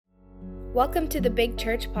Welcome to the Big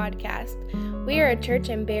Church Podcast. We are a church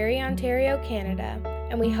in Barrie, Ontario, Canada,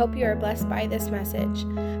 and we hope you are blessed by this message.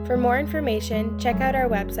 For more information, check out our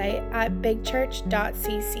website at bigchurch.cc.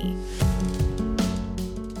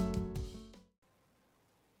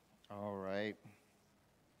 All right.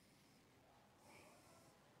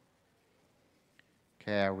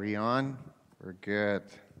 Okay, are we on? We're good.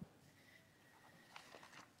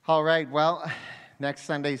 All right, well, next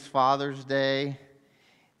Sunday's Father's Day,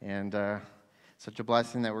 and such a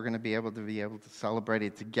blessing that we're going to be able to celebrate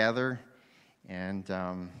it together. And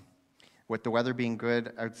with the weather being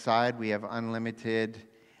good outside, we have unlimited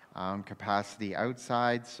capacity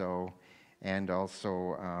outside. And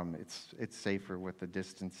also it's safer with the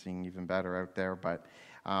distancing, even better out there. But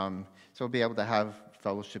so we'll be able to have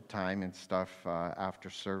fellowship time and stuff after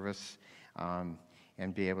service,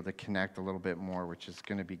 and be able to connect a little bit more, which is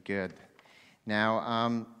going to be good.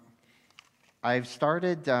 Now, I've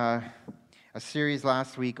started a series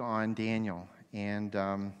last week on Daniel, and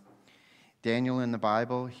Daniel in the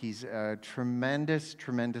Bible, he's a tremendous,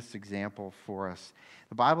 tremendous example for us.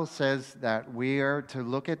 The Bible says that we are to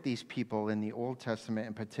look at these people in the Old Testament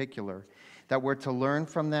in particular, that we're to learn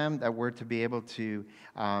from them, that we're to be able to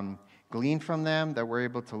glean from them, that we're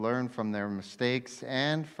able to learn from their mistakes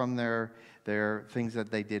and from their things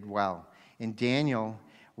that they did well. In Daniel,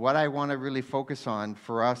 what I want to really focus on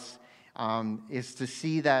for us is to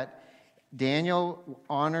see that Daniel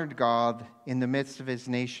honored God in the midst of his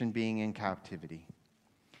nation being in captivity.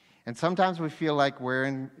 And sometimes we feel like we're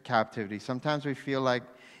in captivity. Sometimes we feel like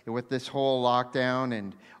with this whole lockdown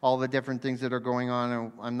and all the different things that are going on,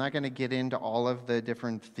 and I'm not going to get into all of the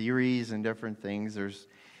different theories and different things. There's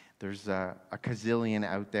a gazillion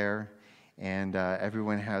out there, and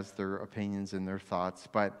everyone has their opinions and their thoughts.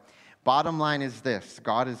 But bottom line is this: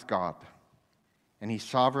 God is God, and he's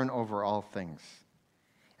sovereign over all things.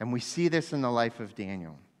 And we see this in the life of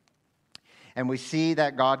Daniel. And we see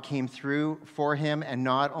that God came through for him, and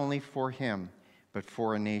not only for him, but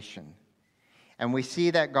for a nation. And we see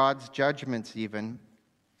that God's judgments even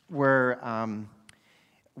were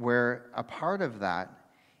a part of that.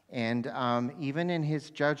 And even in his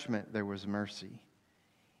judgment, there was mercy.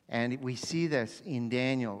 And we see this in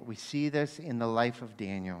Daniel. We see this in the life of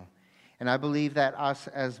Daniel. And I believe that us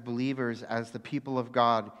as believers, as the people of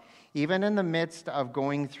God, even in the midst of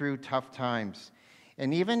going through tough times,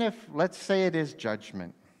 and even if, let's say it is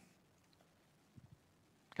judgment,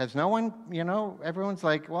 because no one, everyone's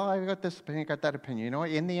like, well, I got this opinion, got that opinion. You know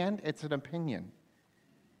what? In the end, it's an opinion.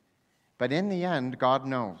 But in the end, God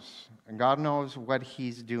knows, and God knows what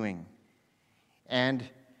he's doing. And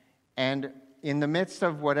in the midst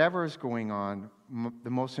of whatever is going on, the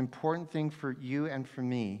most important thing for you and for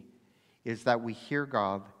me is that we hear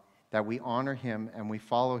God, that we honor him, and we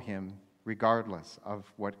follow him regardless of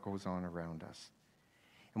what goes on around us.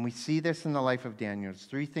 And we see this in the life of Daniel. There's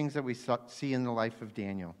three things that we see in the life of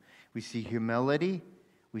Daniel. We see humility,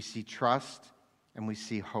 we see trust, and we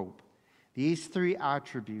see hope. These three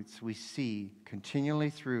attributes we see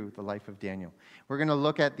continually through the life of Daniel. We're going to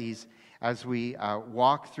look at these as we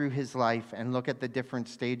walk through his life and look at the different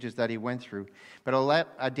stages that he went through. But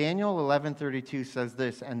Daniel 11:32 says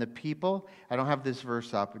this, and the people, I don't have this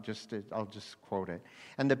verse up, I'll just quote it.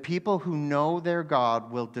 And the people who know their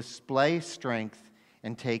God will display strength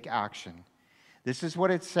and take action. This is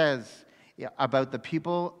what it says about the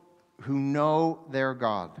people who know their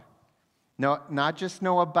God. No, not just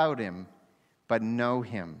know about him, but know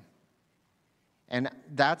him. And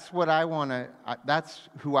that's what that's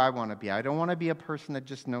who I want to be. I don't want to be a person that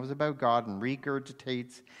just knows about God and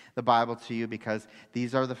regurgitates the Bible to you because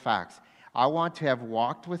these are the facts. I want to have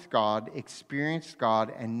walked with God, experienced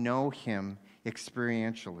God, and know him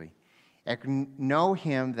experientially. And know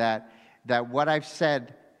him that what I've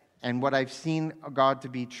said and what I've seen God to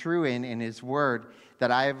be true in his word,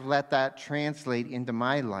 that I have let that translate into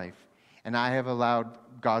my life. And I have allowed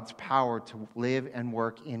God's power to live and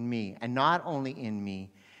work in me. And not only in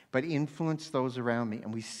me, but influence those around me.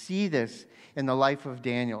 And we see this in the life of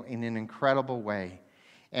Daniel in an incredible way.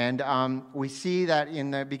 And we see that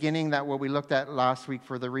in the beginning, that what we looked at last week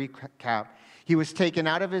for the recap, he was taken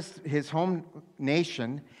out of his home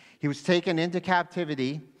nation. He was taken into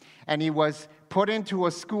captivity. And he was put into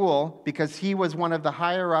a school because he was one of the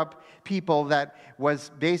higher up people that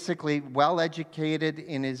was basically well educated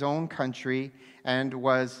in his own country and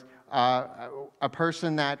was a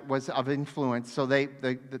person that was of influence. So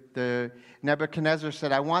the Nebuchadnezzar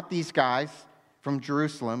said, I want these guys from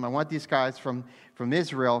Jerusalem, I want these guys from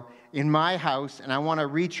Israel in my house, and I want to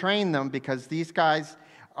retrain them because these guys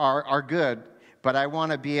are good, but I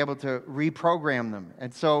want to be able to reprogram them.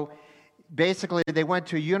 And so basically, they went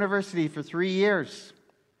to a university for 3 years,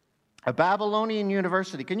 a Babylonian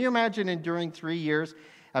university. Can you imagine enduring 3 years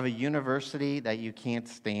of a university that you can't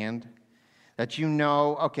stand? That you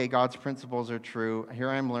know, okay, God's principles are true. Here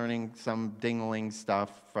I'm learning some dingling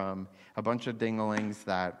stuff from a bunch of dinglings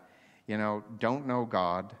that, don't know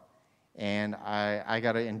God. And I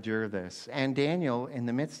got to endure this. And Daniel, in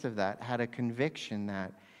the midst of that, had a conviction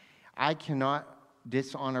that I cannot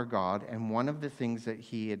dishonor God. And one of the things that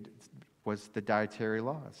he had was the dietary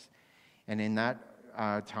laws. And in that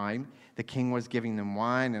time, the king was giving them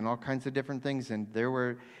wine and all kinds of different things. And there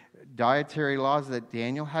were dietary laws that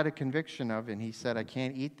Daniel had a conviction of. And he said, I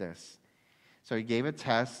can't eat this. So he gave a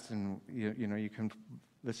test. And, you can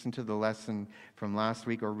listen to the lesson from last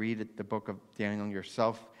week or read the book of Daniel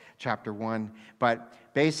yourself, chapter 1. But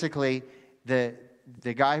basically, the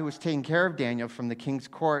guy who was taking care of Daniel from the king's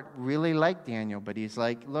court really liked Daniel. But he's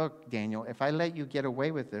like, look, Daniel, if I let you get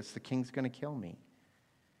away with this, the king's going to kill me.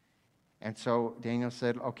 And so Daniel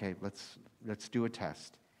said, okay, let's do a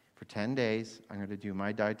test. For 10 days, I'm going to do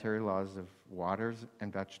my dietary laws of waters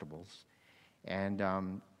and vegetables. And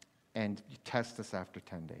test us after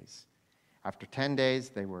 10 days. After 10 days,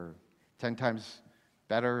 they were 10 times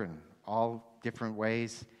better in all different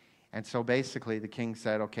ways. And so basically the king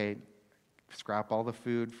said, okay, scrap all the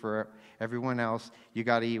food for everyone else. You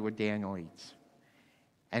got to eat what Daniel eats.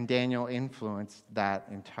 And Daniel influenced that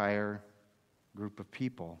entire group of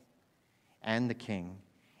people and the king.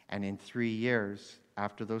 And in 3 years,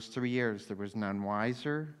 after those 3 years, there was none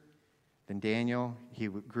wiser than Daniel. He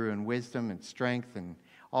grew in wisdom and strength and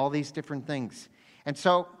all these different things. And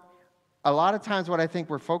so a lot of times what I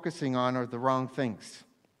think we're focusing on are the wrong things.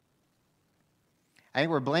 I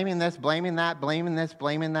think we're blaming this, blaming that, blaming this,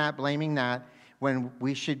 blaming that, blaming that, when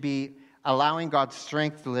we should be allowing God's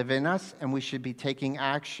strength to live in us, and we should be taking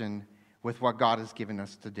action with what God has given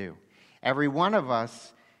us to do. Every one of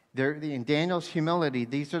us, in Daniel's humility,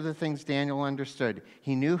 these are the things Daniel understood.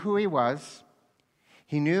 He knew who he was,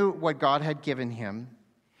 he knew what God had given him,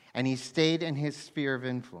 and he stayed in his sphere of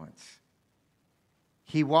influence.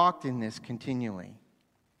 He walked in this continually.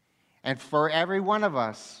 And for every one of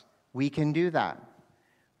us, we can do that.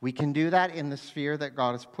 We can do that in the sphere that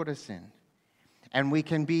God has put us in. And we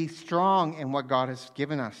can be strong in what God has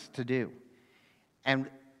given us to do. And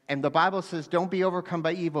the Bible says, don't be overcome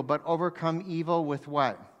by evil, but overcome evil with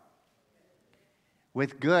what?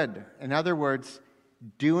 With good. In other words,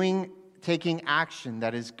 taking action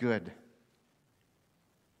that is good.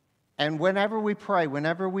 And whenever we pray,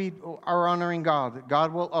 whenever we are honoring God,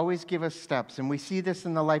 God will always give us steps. And we see this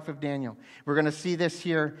in the life of Daniel. We're going to see this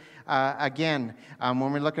here again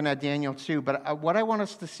when we're looking at Daniel 2. But what I want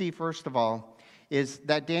us to see, first of all, is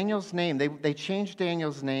that Daniel's name, they changed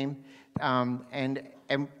Daniel's name. And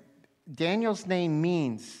Daniel's name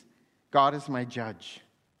means God is my judge.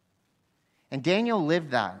 And Daniel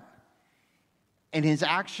lived that. And his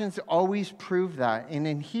actions always prove that. And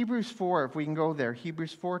in Hebrews 4, if we can go there,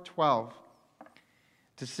 Hebrews 4:12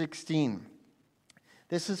 to 16.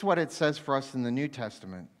 This is what it says for us in the New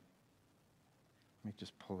Testament. Let me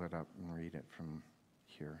just pull it up and read it from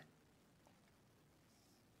here.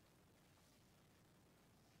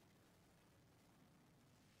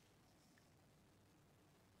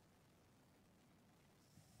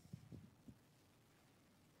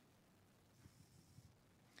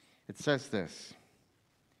 It says this.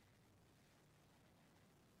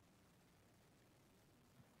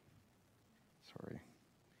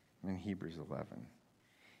 I'm in Hebrews 11.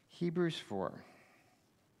 Hebrews 4.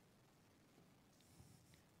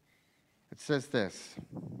 It says this.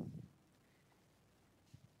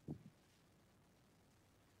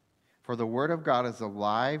 For the word of God is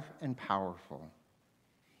alive and powerful.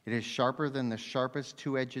 It is sharper than the sharpest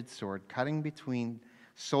two-edged sword, cutting between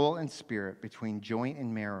soul and spirit, between joint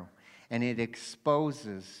and marrow. And it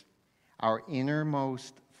exposes our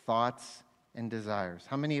innermost thoughts and desires.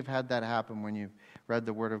 How many have had that happen when you've read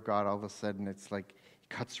the Word of God? All of a sudden it's like it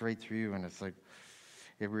cuts right through you, and it's like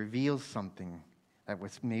it reveals something that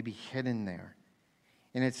was maybe hidden there.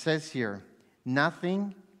 And it says here,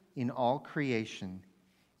 nothing in all creation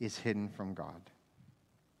is hidden from God.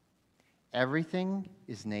 Everything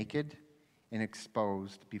is naked and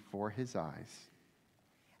exposed before his eyes,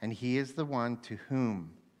 and he is the one to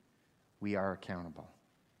whom we are accountable.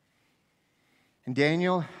 And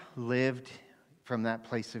Daniel lived from that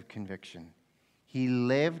place of conviction. He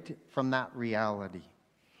lived from that reality.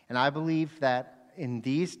 And I believe that in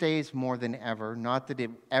these days more than ever, not that it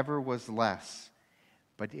ever was less,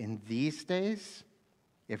 but in these days,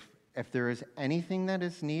 if there is anything that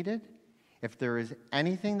is needed, if there is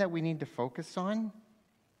anything that we need to focus on,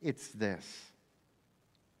 it's this.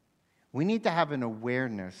 We need to have an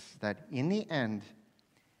awareness that in the end,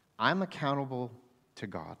 I'm accountable to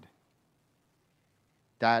God.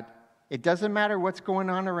 That it doesn't matter what's going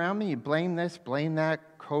on around me. You blame this, blame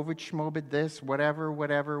that, COVID, schmobid this,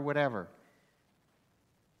 whatever.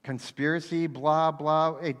 Conspiracy, blah,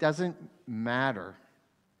 blah. It doesn't matter.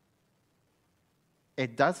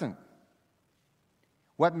 It doesn't.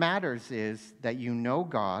 What matters is that you know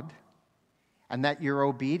God and that you're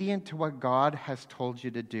obedient to what God has told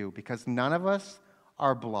you to do, because none of us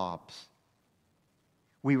are blobs.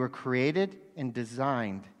 We were created and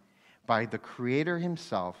designed by the Creator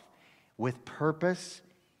himself with purpose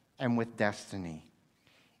and with destiny.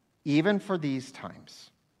 Even for these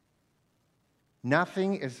times,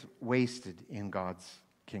 nothing is wasted in God's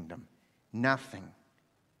kingdom. Nothing.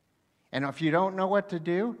 And if you don't know what to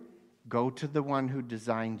do, go to the one who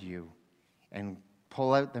designed you and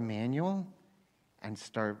pull out the manual and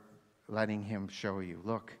start letting him show you,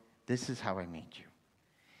 look, this is how I made you.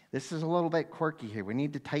 This is a little bit quirky here. We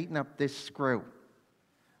need to tighten up this screw.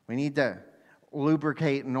 We need to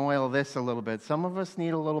lubricate and oil this a little bit. Some of us need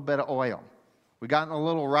a little bit of oil. We've gotten a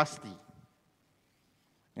little rusty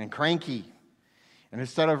and cranky. And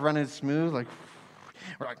instead of running smooth, like,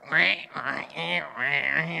 we're like,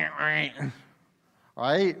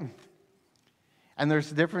 right? And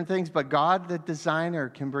there's different things, but God, the designer,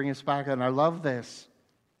 can bring us back. And I love this,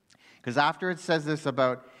 because after it says this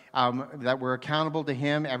about that we're accountable to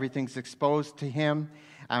him, everything's exposed to him,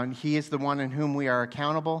 and he is the one in whom we are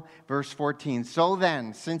accountable. Verse 14, so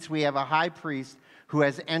then, since we have a high priest who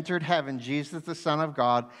has entered heaven, Jesus the Son of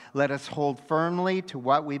God, let us hold firmly to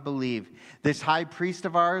what we believe. This high priest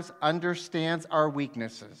of ours understands our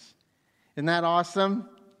weaknesses. Isn't that awesome?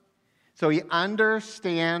 So he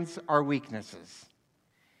understands our weaknesses.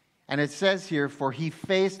 And it says here, for he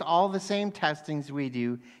faced all the same testings we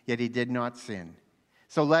do, yet he did not sin.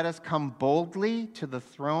 So let us come boldly to the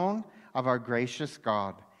throne of our gracious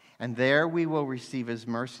God, and there we will receive his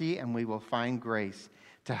mercy, and we will find grace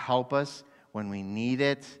to help us when we need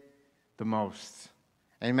it the most.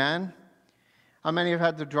 Amen? How many have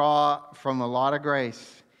had to draw from a lot of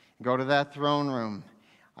grace? Go to that throne room.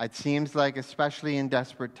 It seems like, especially in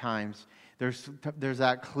desperate times, there's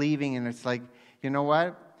that cleaving, and it's like, you know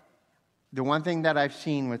what? The one thing that I've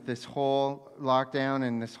seen with this whole lockdown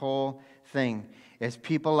and this whole thing is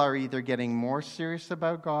people are either getting more serious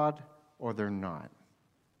about God or they're not.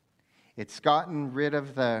 It's gotten rid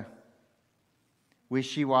of the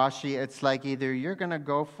wishy-washy. It's like either you're going to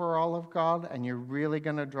go for all of God and you're really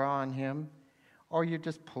going to draw on him, or you're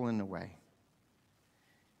just pulling away.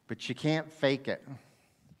 But you can't fake it,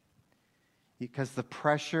 because the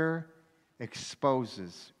pressure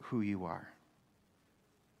exposes who you are.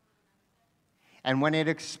 And when it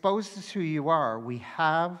exposes who you are, we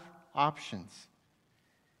have options.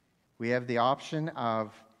 We have the option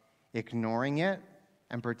of ignoring it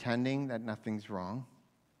and pretending that nothing's wrong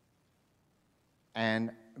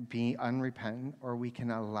and be unrepentant, or we can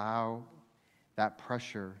allow that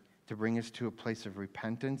pressure to bring us to a place of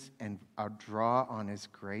repentance and draw on his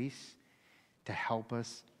grace to help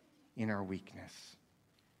us in our weakness.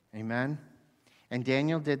 Amen? And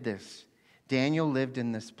Daniel did this. Daniel lived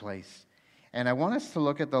in this place. And I want us to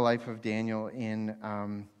look at the life of Daniel in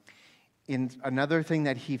another thing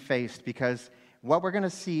that he faced, because what we're going to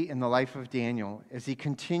see in the life of Daniel is he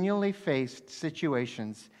continually faced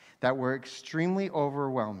situations that were extremely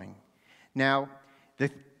overwhelming. Now,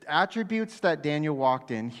 the attributes that Daniel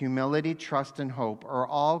walked in, humility, trust, and hope, are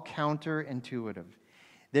all counterintuitive.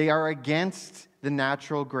 They are against the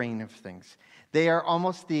natural grain of things. They are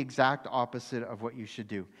almost the exact opposite of what you should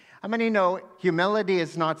do. How many know humility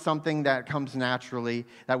is not something that comes naturally,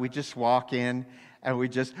 that we just walk in and we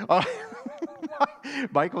just, oh,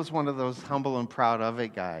 Michael's one of those humble and proud of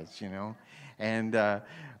it guys, you know. And,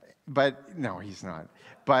 but no, he's not.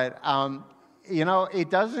 But, you know,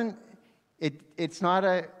 it's not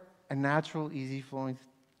a natural, easy flowing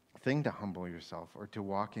thing to humble yourself or to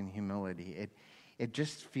walk in humility. It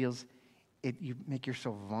just feels, you make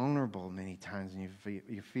yourself vulnerable many times, and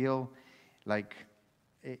you feel like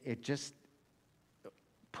it just,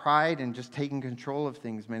 pride and just taking control of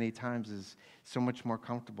things many times is so much more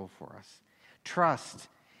comfortable for us. Trust,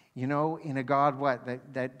 you know, in a God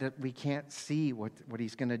that we can't see what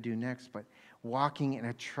he's going to do next, but walking in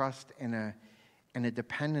a trust and a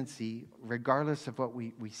dependency regardless of what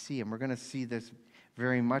we see. And we're going to see this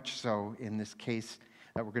very much so in this case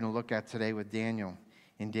that we're going to look at today with Daniel,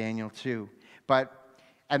 in Daniel 2.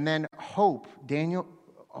 And then hope. Daniel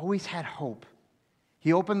always had hope.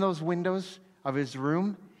 He opened those windows of his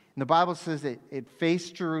room, and the Bible says that it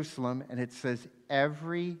faced Jerusalem, and it says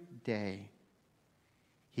every day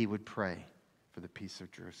he would pray for the peace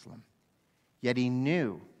of Jerusalem. Yet he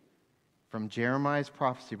knew from Jeremiah's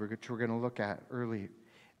prophecy, which we're going to look at early,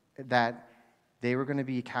 that they were going to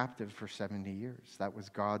be captive for 70 years. That was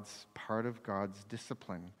part of God's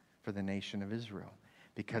discipline for the nation of Israel.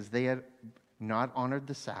 Because they had not honored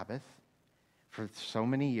the Sabbath for so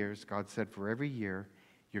many years, God said, for every year,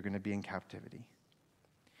 you're going to be in captivity.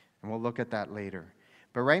 And we'll look at that later.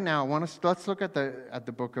 But right now, let's look at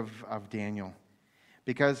the book of Daniel.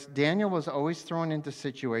 Because Daniel was always thrown into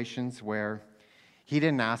situations where he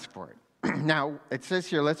didn't ask for it. Now, it says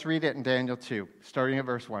here, let's read it in Daniel 2, starting at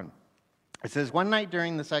verse 1. It says, one night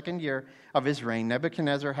during the second year of his reign,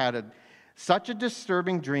 Nebuchadnezzar had such a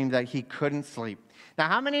disturbing dream that he couldn't sleep. Now,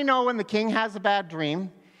 how many know when the king has a bad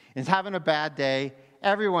dream, is having a bad day,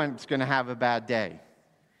 everyone's going to have a bad day?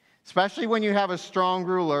 Especially when you have a strong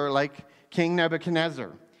ruler like King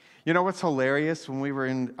Nebuchadnezzar. You know what's hilarious? When we were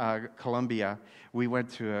in Colombia, we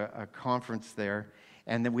went to a conference there,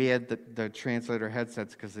 and then we had the translator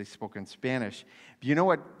headsets because they spoke in Spanish. Do you know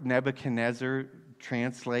what Nebuchadnezzar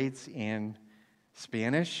translates in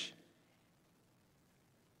Spanish?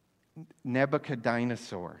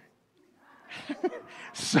 Nebuchadnezzar.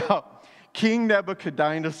 So, King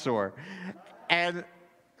Nebuchadnezzar. And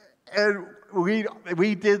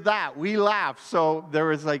we did that. We laughed. So there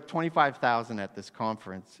was like 25,000 at this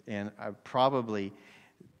conference, and probably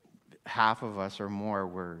half of us or more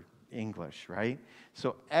were English, right?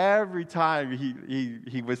 So every time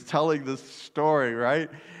he was telling this story, right,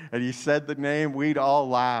 and he said the name, we'd all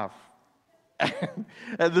laugh.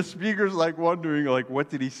 And the speaker's like wondering, like, what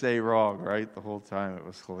did he say wrong, right? The whole time. It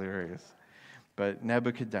was hilarious. But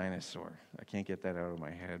Nebuchadnezzar, I can't get that out of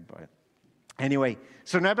my head, but anyway,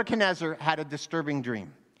 so Nebuchadnezzar had a disturbing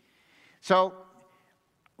dream. So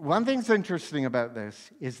one thing's interesting about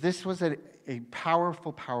this was a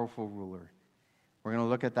powerful, powerful ruler. We're going to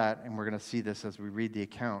look at that, and we're going to see this as we read the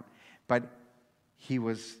account. But he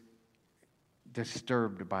was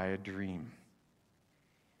disturbed by a dream.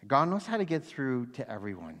 God knows how to get through to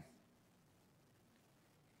everyone.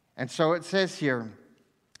 And so it says here,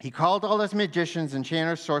 he called all his magicians,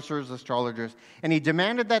 enchanters, sorcerers, astrologers, and he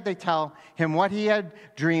demanded that they tell him what he had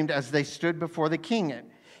dreamed as they stood before the king.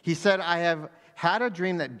 He said, I have had a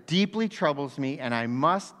dream that deeply troubles me, and I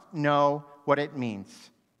must know what it means.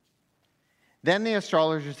 Then the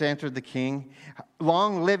astrologers answered the king,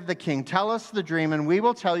 long live the king. Tell us the dream, and we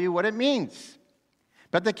will tell you what it means.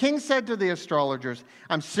 But the king said to the astrologers,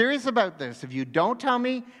 I'm serious about this. If you don't tell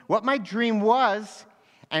me what my dream was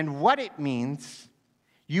and what it means,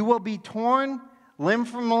 you will be torn limb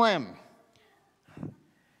from limb.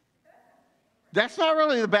 That's not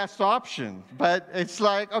really the best option, but it's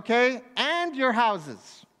like, okay, and your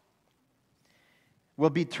houses will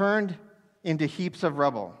be turned into heaps of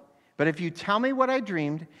rubble. But if you tell me what I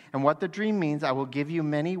dreamed and what the dream means, I will give you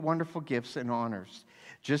many wonderful gifts and honors.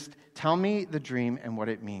 Just tell me the dream and what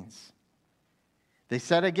it means. They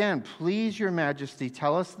said again, please, your majesty,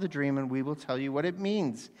 tell us the dream and we will tell you what it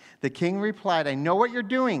means. The king replied, I know what you're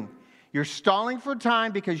doing. You're stalling for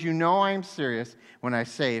time because you know I am serious when I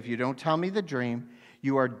say, if you don't tell me the dream,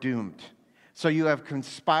 you are doomed. So you have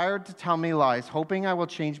conspired to tell me lies, hoping I will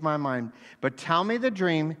change my mind. But tell me the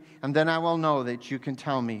dream, and then I will know that you can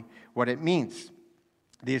tell me what it means.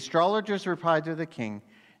 The astrologers replied to the king,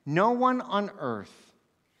 no one on earth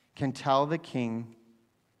can tell the king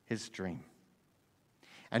his dream.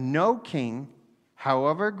 And no king,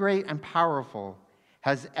 however great and powerful,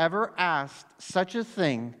 has ever asked such a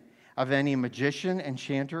thing of any magician,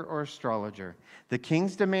 enchanter, or astrologer. The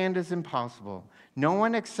king's demand is impossible. No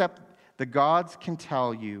one except the gods can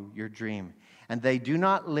tell you your dream, and they do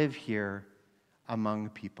not live here among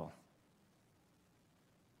people.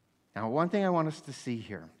 Now, one thing I want us to see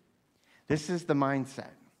here, this is the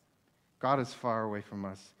mindset. God is far away from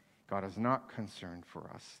us. God is not concerned for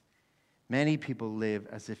us. Many people live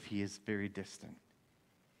as if he is very distant.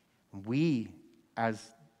 We, as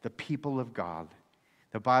the people of God,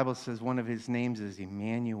 the Bible says one of his names is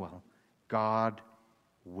Emmanuel, God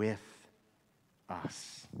with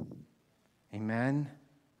us. Amen?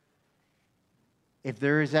 If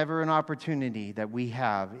there is ever an opportunity that we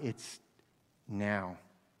have, it's now.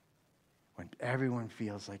 When everyone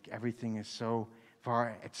feels like everything is so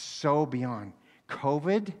far, it's so beyond.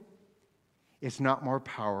 COVID is not more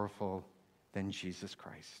powerful than Jesus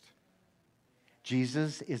Christ.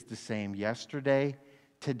 Jesus is the same yesterday,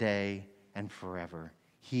 today, and forever.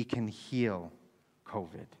 He can heal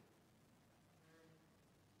COVID.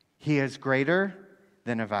 He is greater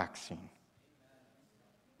than a vaccine.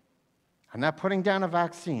 I'm not putting down a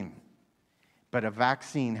vaccine, but a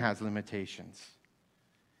vaccine has limitations.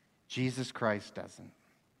 Jesus Christ doesn't.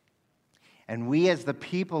 And we as the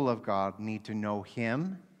people of God need to know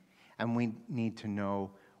him, and we need to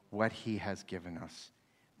know what he has given us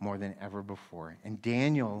more than ever before. And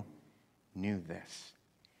Daniel knew this.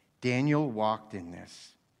 Daniel walked in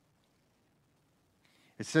this.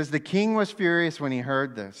 It says the king was furious when he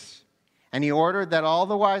heard this, and he ordered that all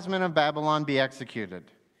the wise men of Babylon be executed.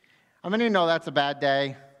 How many know that's a bad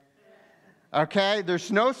day? Okay,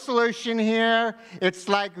 there's no solution here. It's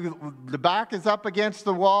like the back is up against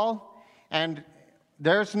the wall, and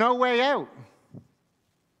there's no way out.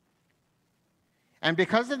 And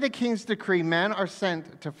because of the king's decree, men were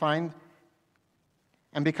sent to find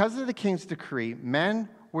and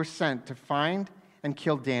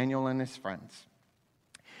kill Daniel and his friends.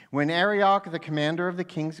 When Arioch, the commander of the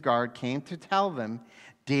king's guard, came to tell them,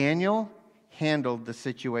 Daniel handled the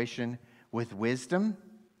situation with wisdom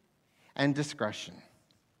and discretion.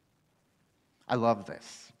 I love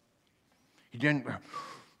this. He didn't,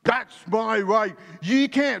 that's my right. You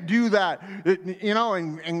can't do that.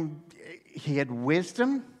 And he had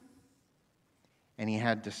wisdom and he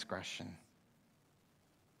had discretion.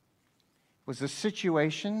 It was a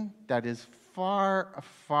situation that is far,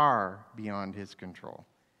 far beyond his control.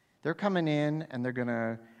 They're coming in and they're going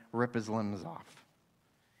to rip his limbs off.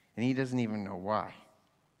 And he doesn't even know why.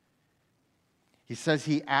 He says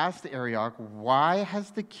he asked Arioch, why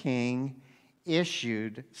has the king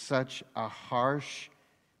issued such a harsh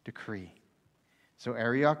decree? So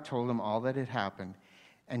Arioch told him all that had happened.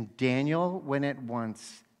 And Daniel went at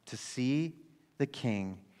once to see the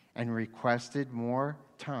king and requested more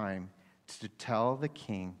time to tell the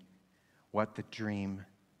king what the dream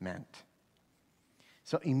meant.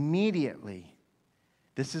 So immediately,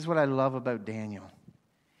 this is what I love about Daniel.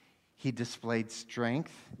 He displayed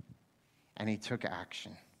strength and he took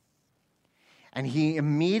action. And he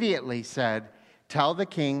immediately said, tell the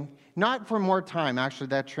king, not for more time, actually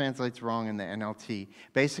that translates wrong in the NLT.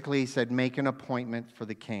 Basically he said, make an appointment for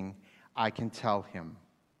the king. I can tell him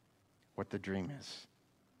what the dream is.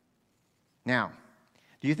 Now,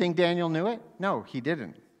 do you think Daniel knew it? No, he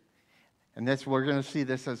didn't. And we're going to see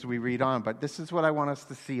this as we read on, but this is what I want us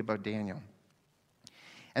to see about Daniel.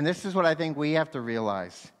 And this is what I think we have to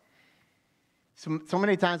realize. So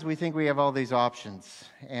many times we think we have all these options,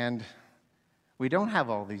 and we don't have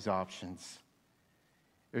all these options.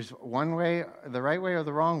 There's one way, the right way or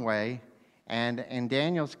the wrong way, and in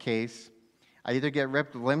Daniel's case, I either get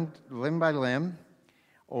ripped limb by limb,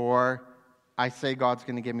 or I say God's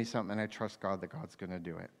going to give me something, and I trust God that God's going to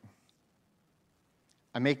do it.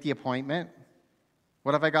 I make the appointment.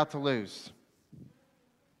 What have I got to lose?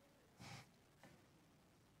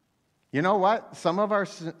 You know what? Some of our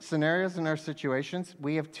scenarios and our situations,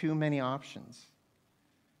 we have too many options.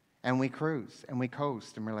 And we cruise, and we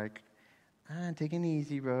coast, and we're like, take an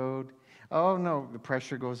easy road. Oh, no, the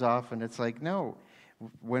pressure goes off, and it's like, no.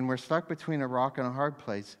 When we're stuck between a rock and a hard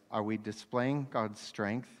place, are we displaying God's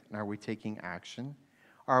strength, and are we taking action?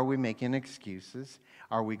 Are we making excuses?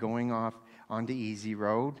 Are we going off on the easy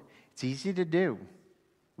road? It's easy to do.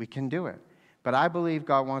 We can do it. But I believe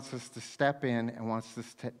God wants us to step in and wants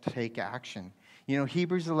us to take action. You know,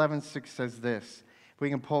 Hebrews 11:6 says this. If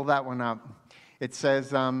we can pull that one up. It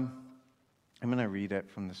says, I'm going to read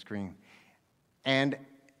it from the screen. And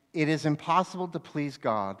it is impossible to please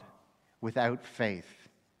God without faith.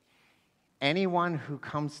 Anyone who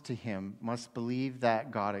comes to him must believe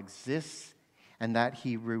that God exists and that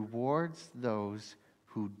he rewards those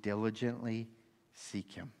who diligently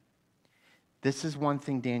seek him. This is one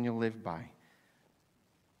thing Daniel lived by.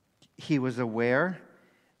 He was aware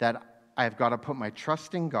that I've got to put my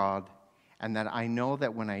trust in God, and that I know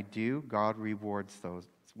that when I do, God rewards those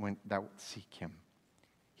that seek him.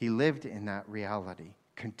 He lived in that reality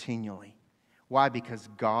continually. Why? Because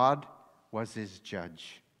God was his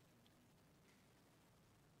judge.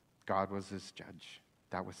 God was his judge.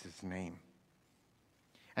 That was his name.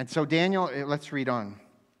 And so Daniel, let's read on.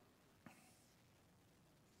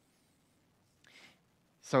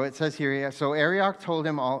 So it says here, so Arioch told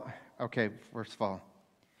him all, okay, first of all.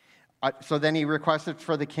 So then he requested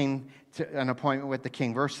for the king an appointment with the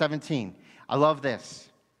king. Verse 17, I love this.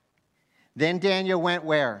 Then Daniel went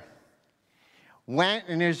where? Went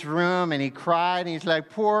in his room and he cried and he's like,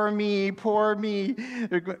 poor me, poor me.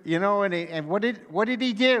 You know, and what did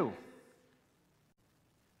he do?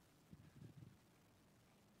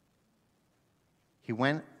 He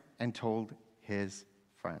went and told his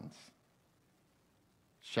friends.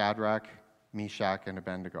 Shadrach, Meshach, and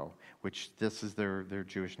Abednego, which this is their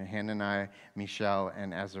Jewish name, Hananiah, Mishael,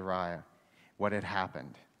 and Azariah, what had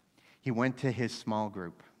happened. He went to his small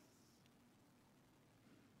group.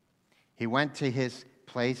 He went to his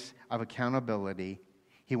place of accountability.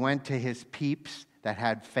 He went to his peeps that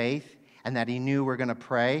had faith and that he knew were going to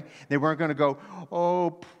pray. They weren't going to go,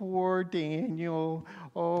 oh, poor Daniel.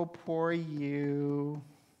 Oh, poor you.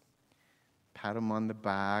 Pat him on the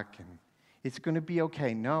back and it's going to be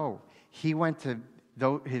okay. No, he went to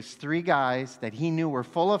his 3 guys that he knew were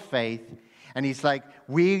full of faith, and he's like,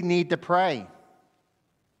 we need to pray.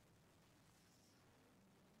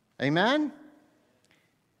 Amen?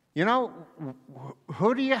 You know,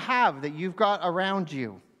 who do you have that you've got around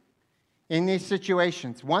you in these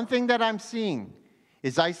situations? One thing that I'm seeing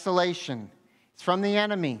is isolation. It's from the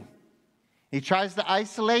enemy. He tries to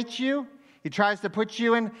isolate you. He tries to put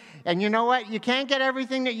you in, and you know what? You can't get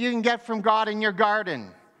everything that you can get from God in your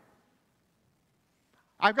garden.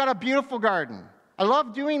 I've got a beautiful garden. I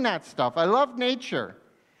love doing that stuff. I love nature.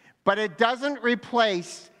 But it doesn't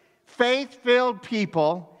replace faith-filled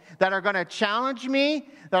people that are going to challenge me,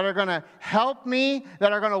 that are going to help me,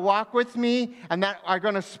 that are going to walk with me, and that are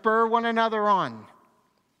going to spur one another on.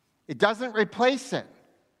 It doesn't replace it.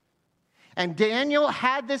 And Daniel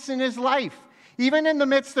had this in his life. Even in the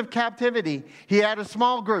midst of captivity, he had a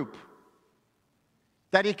small group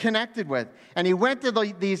that he connected with. And he went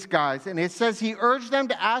to these guys, and it says he urged them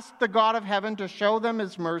to ask the God of heaven to show them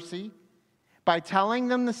his mercy by telling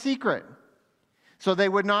them the secret, so they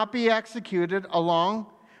would not be executed along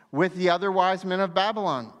with the other wise men of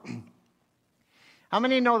Babylon. How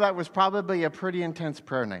many know that was probably a pretty intense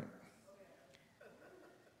prayer night?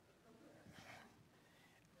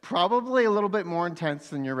 Probably a little bit more intense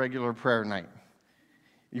than your regular prayer night.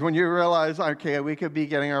 When you realize, okay, we could be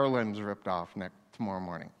getting our limbs ripped off tomorrow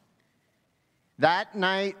morning. That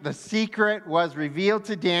night, the secret was revealed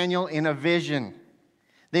to Daniel in a vision.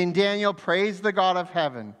 Then Daniel praised the God of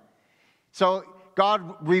heaven. So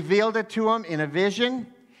God revealed it to him in a vision.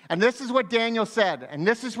 And this is what Daniel said. And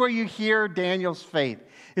this is where you hear Daniel's faith.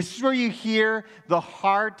 This is where you hear the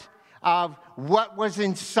heart of what was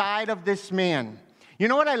inside of this man. You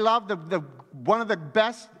know what I love? One of the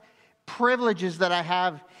best privileges that I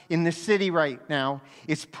have in the city right now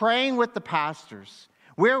is praying with the pastors.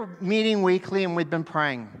 We're meeting weekly and we've been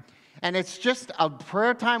praying. And it's just a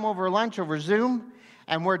prayer time over lunch, over Zoom,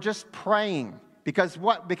 and we're just praying. Because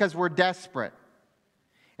what? Because we're desperate.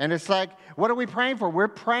 And it's like, what are we praying for? We're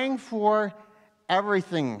praying for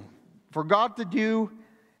everything. For God to do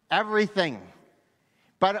everything.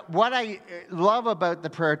 But what I love about the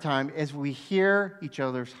prayer time is we hear each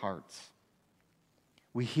other's hearts.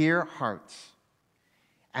 We hear hearts.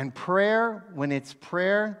 And prayer, when it's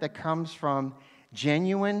prayer that comes from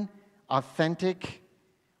genuine, authentic,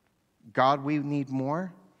 God, we need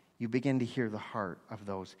more, you begin to hear the heart of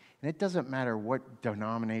those. And it doesn't matter what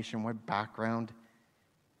denomination, what background.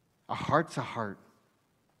 A heart's a heart.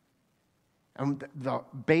 And the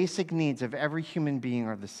basic needs of every human being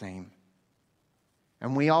are the same.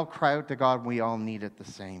 And we all cry out to God, we all need it the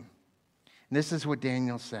same. And this is what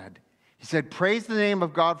Daniel said. He said, praise the name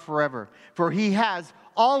of God forever, for he has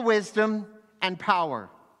all wisdom and power.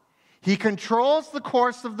 He controls the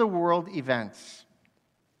course of the world events.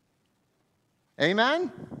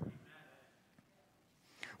 Amen?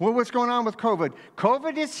 Well, what's going on with COVID?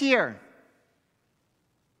 COVID is here.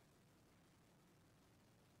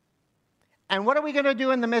 And what are we going to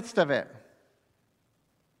do in the midst of it?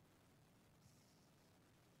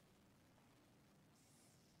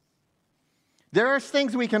 There are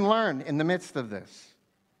things we can learn in the midst of this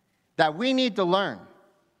that we need to learn.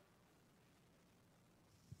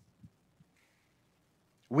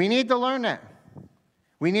 We need to learn it.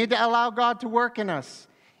 We need to allow God to work in us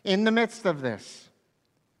in the midst of this.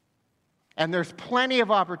 And there's plenty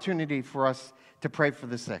of opportunity for us to pray for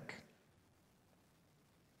the sick,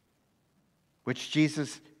 which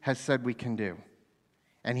Jesus has said we can do.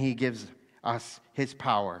 And he gives us his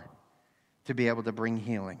power to be able to bring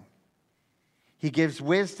healing. He gives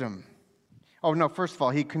wisdom. Oh, no, first of all,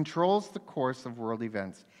 he controls the course of world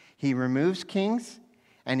events. He removes kings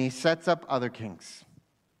and he sets up other kings.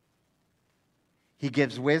 He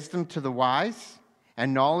gives wisdom to the wise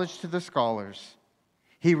and knowledge to the scholars.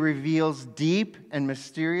 He reveals deep and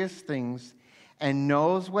mysterious things and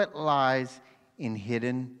knows what lies in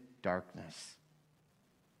hidden darkness,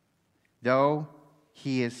 though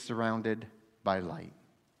he is surrounded by light.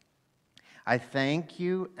 I thank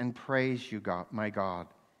you and praise you, God, my God,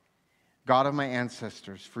 God of my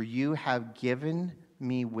ancestors, for you have given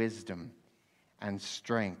me wisdom and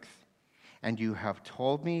strength, and you have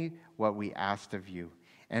told me what we asked of you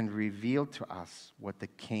and revealed to us what the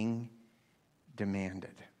king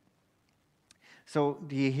demanded. So,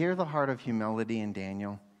 do you hear the heart of humility in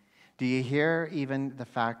Daniel? Do you hear even the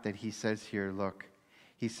fact that he says here, look,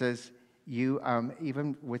 he says,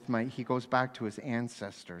 even with he goes back to his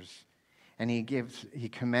ancestors, and he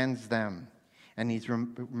commends them, and he's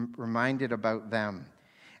reminded about them.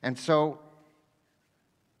 And so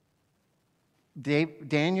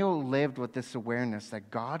Daniel lived with this awareness that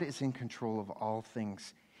God is in control of all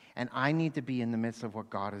things, and I need to be in the midst of what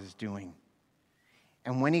God is doing.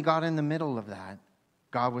 And when he got in the middle of that,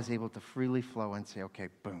 God was able to freely flow and say, okay,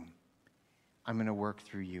 boom, I'm going to work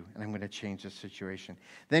through you, and I'm going to change the situation.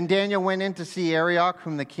 Then Daniel went in to see Arioch,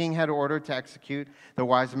 whom the king had ordered to execute the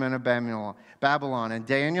wise men of Babylon. And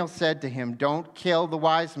Daniel said to him, don't kill the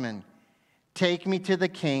wise men. Take me to the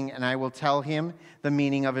king, and I will tell him the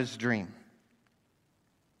meaning of his dream.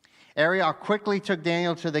 Arioch quickly took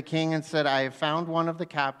Daniel to the king and said, I have found one of the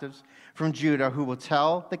captives from Judah who will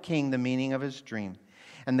tell the king the meaning of his dream.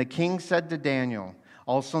 And the king said to Daniel,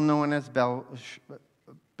 also known as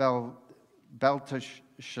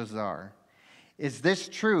Belteshazzar, is this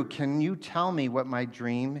true? Can you tell me what my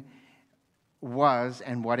dream was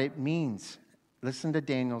and what it means? Listen to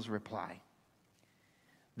Daniel's reply.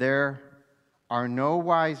 There are no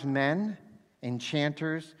wise men,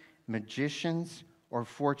 enchanters, magicians, or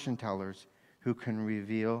fortune tellers who can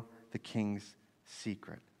reveal the king's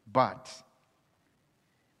secret. But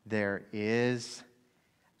there is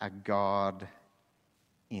a God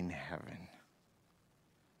in heaven.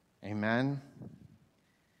 Amen?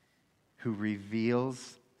 Who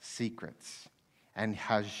reveals secrets and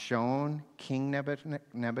has shown King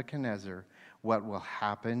Nebuchadnezzar what will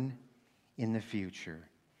happen in the future.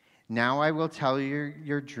 Now I will tell you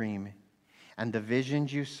your dream and the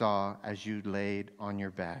visions you saw as you laid on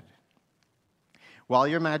your bed. While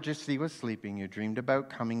your majesty was sleeping, you dreamed about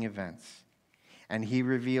coming events, and he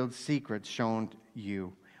revealed secrets shown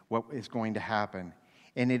you what is going to happen.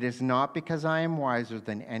 And it is not because I am wiser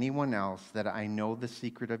than anyone else that I know the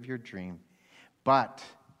secret of your dream. But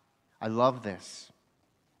I love this,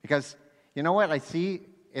 because you know what I see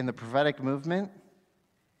in the prophetic movement?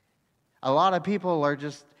 A lot of people are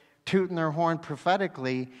just tooting their horn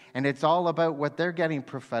prophetically, and it's all about what they're getting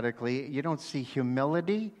prophetically. You don't see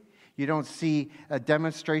humility. You don't see a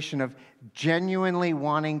demonstration of genuinely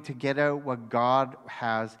wanting to get out what God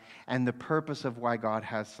has and the purpose of why God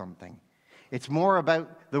has something. It's more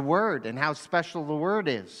about the word and how special the word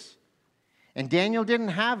is. And Daniel didn't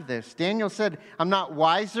have this. Daniel said, I'm not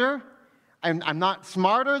wiser. I'm not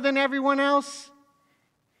smarter than everyone else.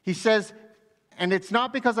 He says, and it's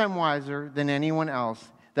not because I'm wiser than anyone else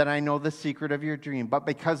that I know the secret of your dream, but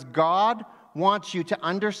because God wants you to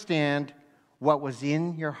understand what was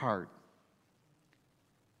in your heart.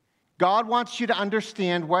 God wants you to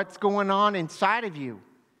understand what's going on inside of you,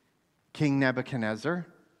 King Nebuchadnezzar.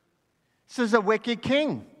 This is a wicked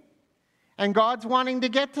king, and God's wanting to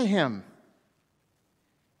get to him.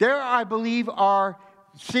 There, I believe, are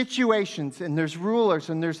situations, and there's rulers,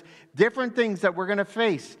 and there's different things that we're going to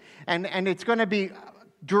face, and it's going to be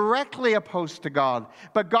directly opposed to God.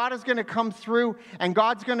 But God is going to come through, and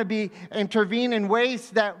God's going to intervene in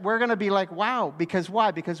ways that we're going to be like, wow. Because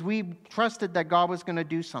why? Because we trusted that God was going to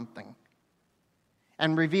do something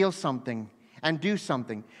and reveal something and do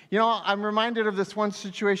something. You know, I'm reminded of this one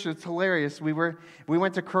situation. It's hilarious. We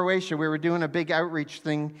went to Croatia. We were doing a big outreach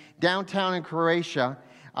thing downtown in Croatia.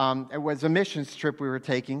 It was a missions trip we were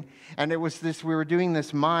taking, and it was this. We were doing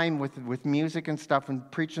this mime with music and stuff, and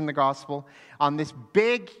preaching the gospel on this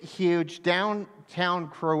big, huge downtown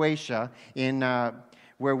Croatia in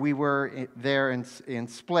where we were there in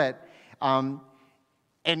Split,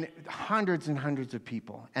 and hundreds and hundreds of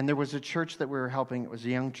people. And there was a church that we were helping. It was a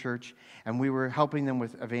young church, and we were helping them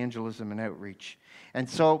with evangelism and outreach. And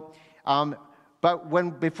so.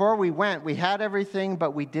 But before we went, we had everything,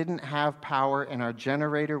 but we didn't have power, and our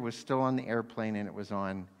generator was still on the airplane, and it was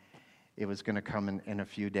on. It was going to come in a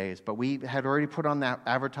few days. But we had already put on that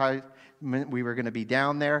advertisement. We were going to be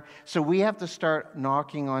down there. So we have to start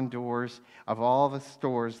knocking on doors of all the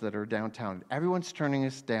stores that are downtown. Everyone's turning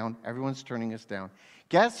us down. Everyone's turning us down.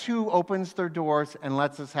 Guess who opens their doors and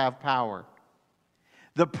lets us have power?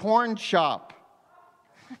 The porn shop.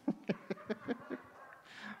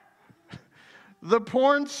 The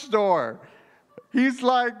porn store. He's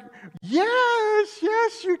like, yes,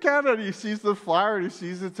 you can. And he sees the flyer, and he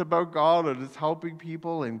sees it's about God, and it's helping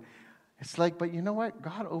people. And it's like, but you know what?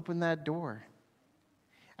 God opened that door.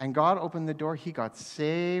 And God opened the door. He got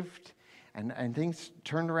saved, and things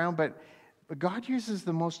turned around. But God uses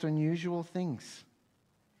the most unusual things.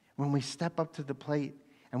 When we step up to the plate,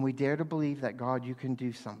 and we dare to believe that, God, you can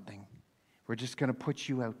do something. We're just going to put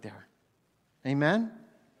you out there. Amen?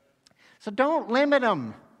 So don't limit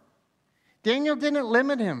him. Daniel didn't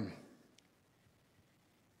limit him.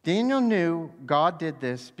 Daniel knew God did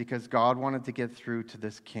this because God wanted to get through to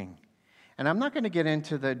this king. And I'm not going to get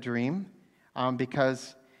into the dream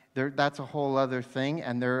because that's a whole other thing.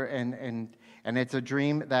 And it's a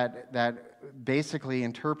dream that basically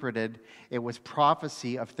interpreted, it was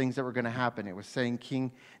prophecy of things that were going to happen. It was saying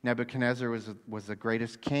King Nebuchadnezzar was the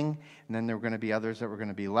greatest king, and then there were going to be others that were going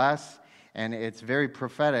to be less. And it's very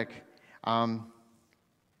prophetic. And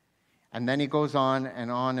then he goes on and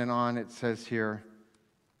on and on. It says here,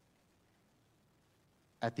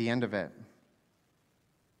 at the end of it,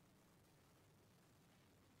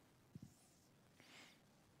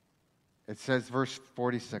 it says, verse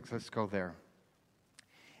 46, let's go there.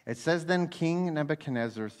 It says, then King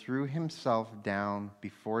Nebuchadnezzar threw himself down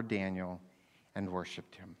before Daniel and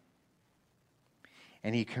worshipped him.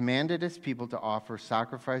 And he commanded his people to offer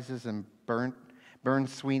sacrifices and burn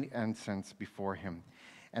sweet incense before him.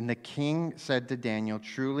 And the king said to Daniel,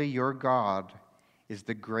 truly your God is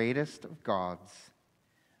the greatest of gods,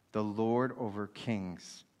 the Lord over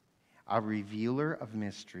kings, a revealer of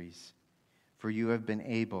mysteries, for you have been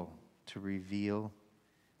able to reveal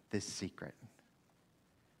this secret.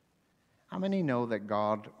 How many know that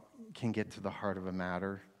God can get to the heart of a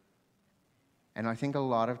matter? And I think a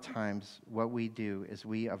lot of times what we do is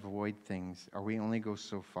we avoid things, or we only go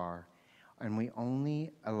so far, and we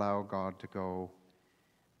only allow God to go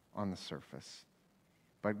on the surface.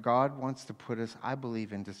 But God wants to put us, I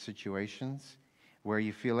believe, into situations where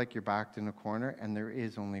you feel like you're backed in a corner, and there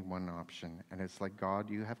is only one option. And it's like, God,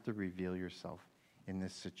 you have to reveal yourself in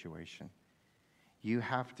this situation. You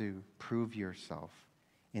have to prove yourself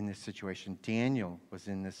in this situation. Daniel was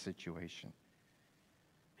in this situation.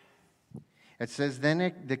 It says,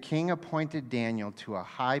 then the king appointed Daniel to a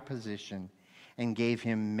high position and gave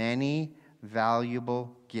him many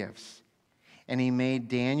valuable gifts. And he made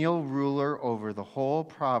Daniel ruler over the whole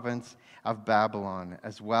province of Babylon,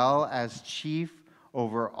 as well as chief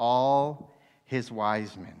over all his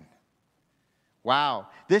wise men. Wow,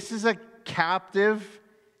 this is a captive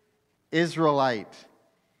Israelite.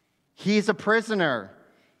 He's a prisoner.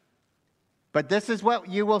 But this is what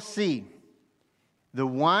you will see. The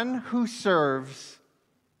one who serves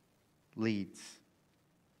leads.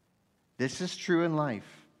 This is true in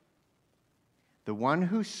life. The one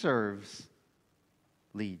who serves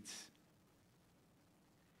leads.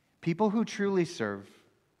 People who truly serve,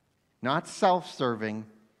 not self-serving,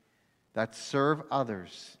 that serve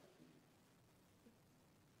others,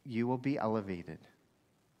 you will be elevated.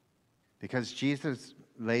 Because Jesus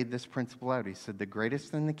laid this principle out. He said, the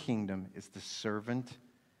greatest in the kingdom is the servant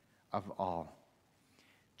of all.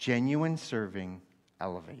 Genuine serving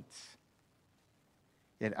elevates.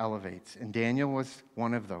 It elevates. And Daniel was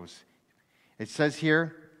one of those. It says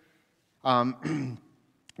here, then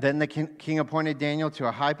the king appointed Daniel to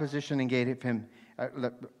a high position and gave him, I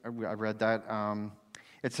read that.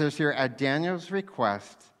 It says here, at Daniel's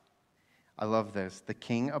request, I love this, the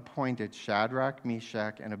king appointed Shadrach,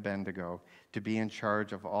 Meshach, and Abednego to be in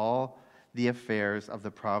charge of all the affairs of the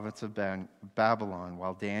province of Babylon,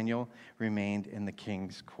 while Daniel remained in the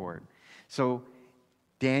king's court. So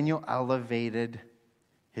Daniel elevated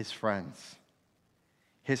his friends,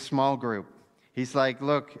 his small group. He's like,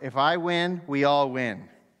 look, if I win, we all win.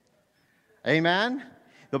 Amen?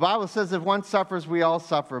 The Bible says if one suffers, we all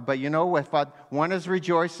suffer. But you know, if one is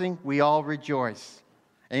rejoicing, we all rejoice.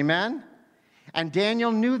 Amen? And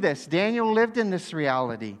Daniel knew this. Daniel lived in this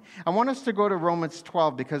reality. I want us to go to Romans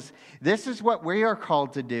 12 because this is what we are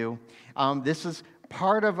called to do. This is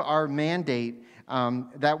part of our mandate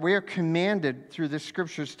that we are commanded through the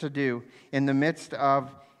scriptures to do in the midst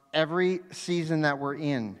of every season that we're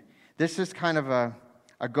in. This is kind of a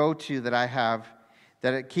go-to that I have,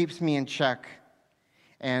 that it keeps me in check.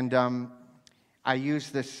 And I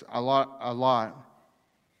use this a lot.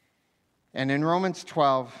 And in Romans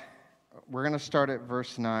 12, we're going to start at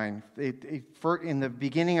verse 9. In the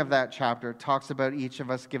beginning of that chapter, it talks about each of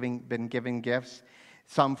us been given gifts,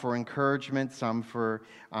 some for encouragement, some for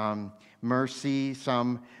mercy,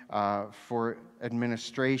 some for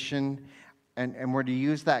administration, and we're to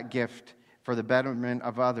use that gift for the betterment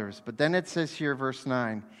of others. But then it says here, verse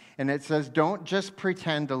 9, and it says, don't just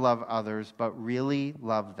pretend to love others, but really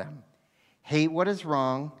love them. Hate what is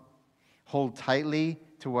wrong, hold tightly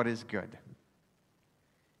to what is good.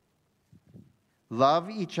 Love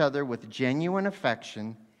each other with genuine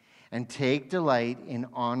affection and take delight in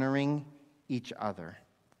honoring each other.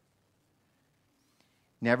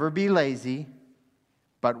 Never be lazy,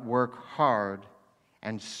 but work hard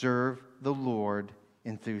and serve the Lord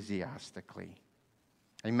enthusiastically.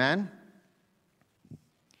 Amen?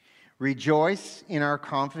 Rejoice in our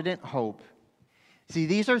confident hope. See,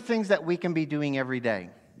 these are things that we can be doing every day.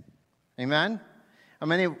 Amen? How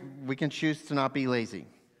many we can choose to not be lazy?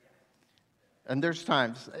 And there's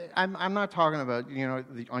times, I'm not talking about,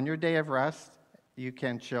 on your day of rest, you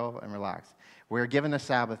can chill and relax. We're given a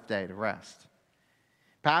Sabbath day to rest.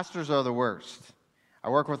 Pastors are the worst. I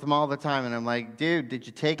work with them all the time, and I'm like, dude, did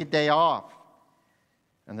you take a day off?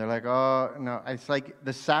 And they're like, oh, no. It's like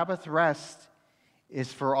the Sabbath rest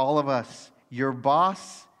is for all of us. Your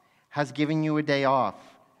boss has given you a day off.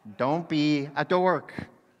 Don't be a dork.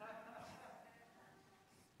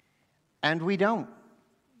 And we don't.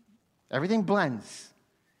 Everything blends.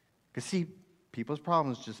 Because, see, people's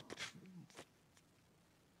problems just...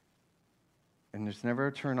 And there's never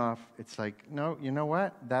a turn off. It's like, no, you know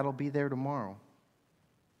what? That'll be there tomorrow.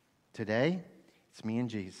 Today, it's me and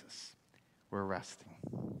Jesus. We're resting.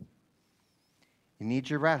 You need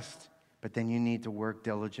your rest, but then you need to work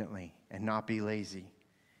diligently and not be lazy.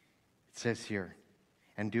 It says here,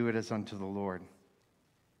 and do it as unto the Lord.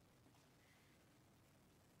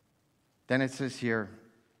 Then it says here,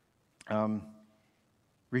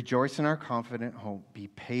 rejoice in our confident hope. Be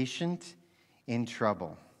patient in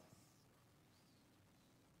trouble.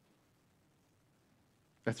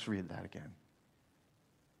 Let's read that again.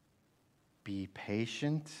 Be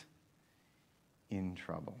patient in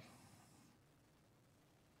trouble.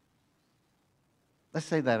 Let's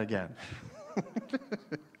say that again.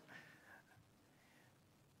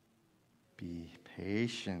 Be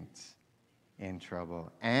patient in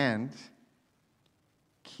trouble and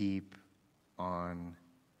keep on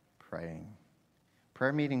praying.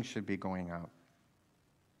 Prayer meetings should be going up.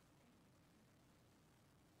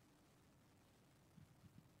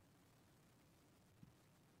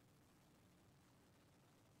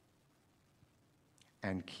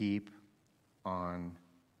 And keep on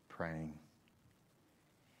praying.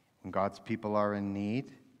 When God's people are in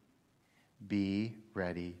need, be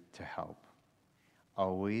ready to help.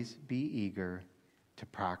 Always be eager to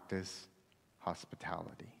practice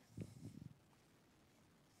hospitality.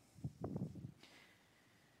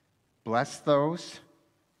 Bless those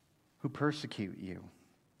who persecute you.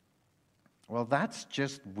 Well, that's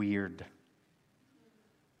just weird.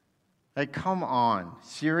 Like, come on.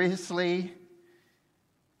 Seriously?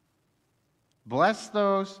 Bless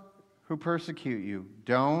those who persecute you.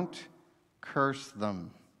 Don't curse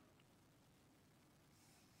them.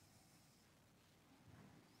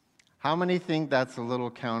 How many think that's a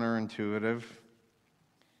little counterintuitive?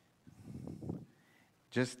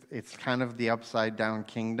 It's kind of the upside down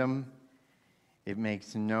kingdom. It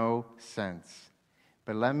makes no sense.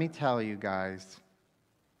 But let me tell you guys,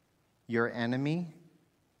 your enemy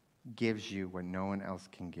gives you what no one else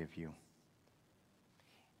can give you.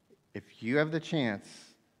 If you have the chance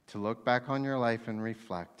to look back on your life and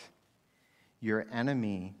reflect, your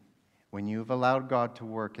enemy, when you've allowed God to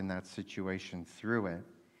work in that situation through it,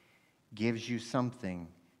 gives you something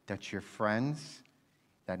that your friends,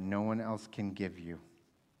 that no one else can give you.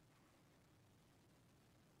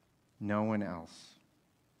 No one else.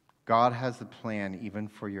 God has a plan even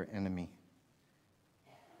for your enemy.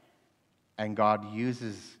 And God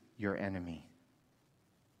uses your enemy.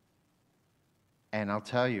 And I'll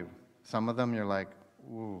tell you, some of them you're like,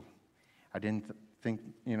 ooh, I didn't think,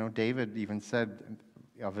 David even said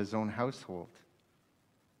of his own household,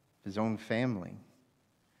 his own family.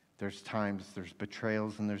 There's times, there's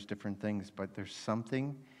betrayals and there's different things, but there's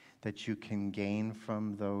something that you can gain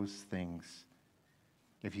from those things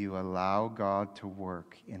if you allow God to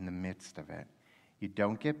work in the midst of it. You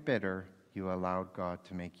don't get bitter, you allow God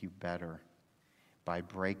to make you better by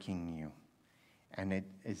breaking you. And it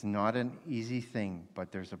is not an easy thing,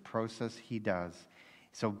 but there's a process he does.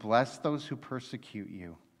 So bless those who persecute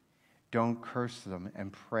you. Don't curse them,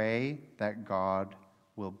 and pray that God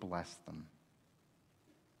will bless them.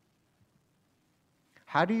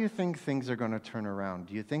 How do you think things are going to turn around?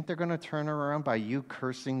 Do you think they're going to turn around by you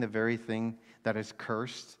cursing the very thing that is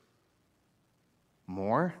cursed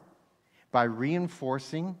more? By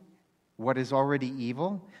reinforcing what is already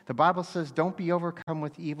evil? The Bible says, don't be overcome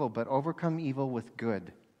with evil, but overcome evil with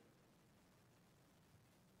good.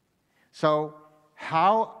 So,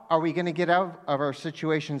 how are we going to get out of our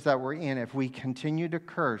situations that we're in if we continue to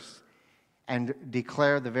curse and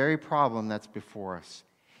declare the very problem that's before us?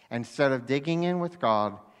 Instead of digging in with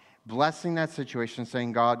God, blessing that situation,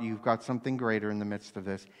 saying, God, you've got something greater in the midst of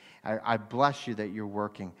this. I bless you that you're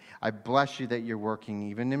working. I bless you that you're working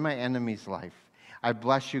even in my enemy's life. I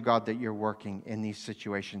bless you, God, that you're working in these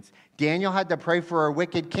situations. Daniel had to pray for a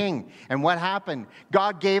wicked king. And what happened?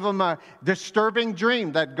 God gave him a disturbing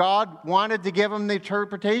dream that God wanted to give him the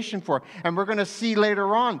interpretation for. And we're going to see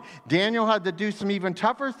later on, Daniel had to do some even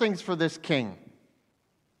tougher things for this king.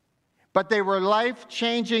 But they were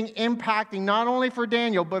life-changing, impacting not only for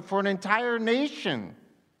Daniel, but for an entire nation.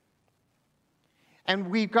 And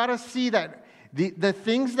we've got to see that the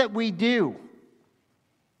things that we do,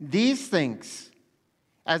 these things,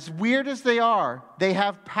 as weird as they are, they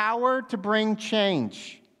have power to bring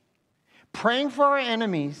change. Praying for our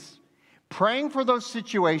enemies, praying for those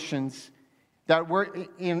situations that we're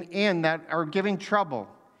in that are giving trouble,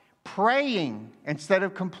 praying instead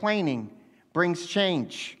of complaining brings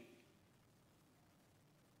change.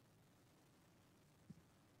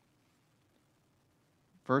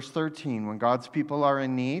 Verse 13, when God's people are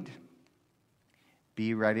in need,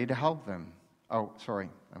 be ready to help them. Oh, sorry,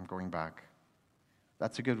 I'm going back.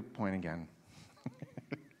 That's a good point again.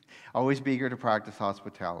 Always be eager to practice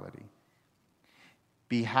hospitality.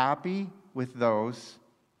 Be happy with those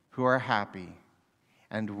who are happy,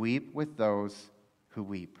 and weep with those who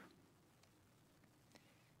weep.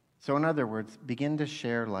 So in other words, begin to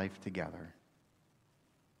share life together.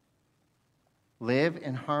 Live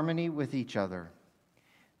in harmony with each other.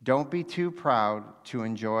 Don't be too proud to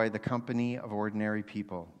enjoy the company of ordinary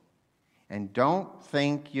people. And don't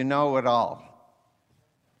think you know it all.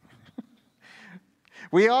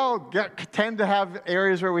 We all tend to have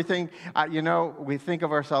areas where we think, we think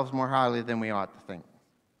of ourselves more highly than we ought to think.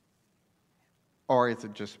 Or is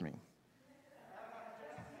it just me?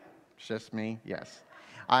 Just me? Yes.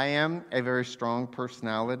 I am a very strong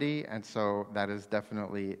personality, and so that is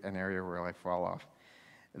definitely an area where I fall off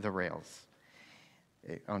the rails.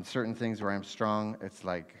 On certain things where I'm strong, it's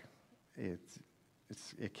like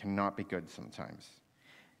it cannot be good sometimes.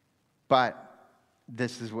 But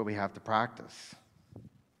this is what we have to practice.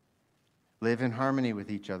 Live in harmony with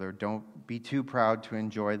each other. Don't be too proud to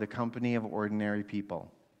enjoy the company of ordinary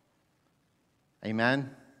people. Amen?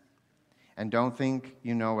 And don't think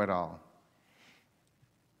you know it all.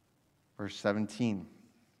 Verse 17.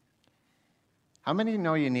 How many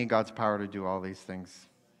know you need God's power to do all these things?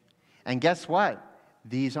 And guess what?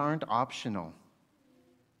 These aren't optional.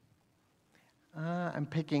 I'm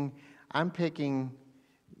picking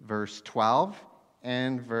verse 12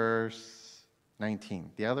 and verse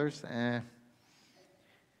 19. The others,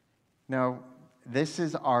 No, this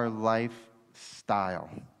is our lifestyle.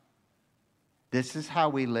 This is how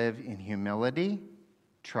we live in humility,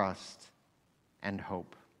 trust, and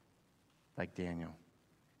hope, like Daniel.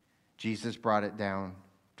 Jesus brought it down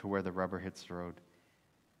to where the rubber hits the road.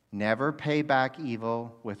 Never pay back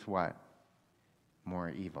evil with what? More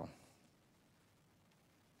evil.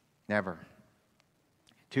 Never.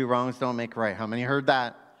 Two wrongs don't make a right. How many heard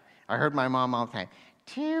that? I heard my mom all the time.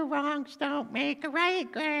 Two wrongs don't make a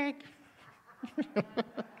right, Greg.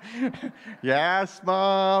 Yes,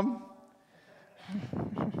 Mom.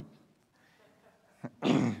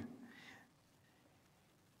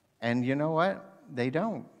 And you know what? They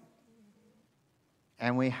don't.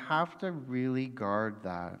 And we have to really guard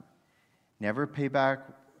that. Never pay back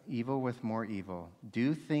evil with more evil.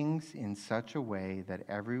 Do things in such a way that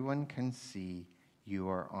everyone can see you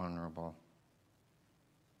are honorable.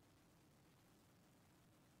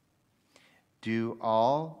 Do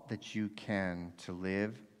all that you can to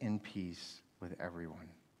live in peace with everyone.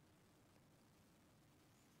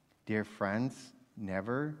 Dear friends,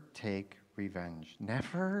 never take revenge.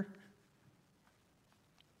 Never.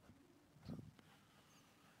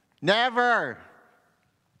 Never.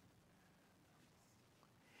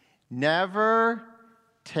 Never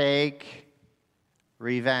take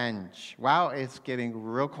revenge. Wow, it's getting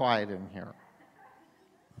real quiet in here.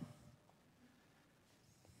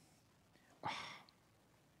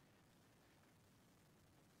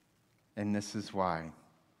 And this is why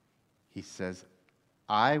he says,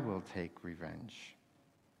 I will take revenge.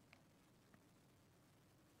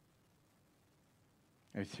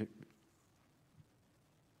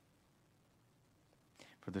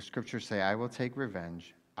 For the scriptures say, I will take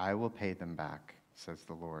revenge, I will pay them back, says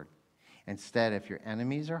the Lord. Instead, if your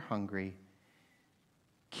enemies are hungry,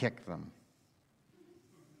 kick them.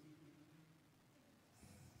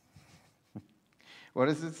 What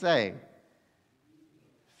does it say?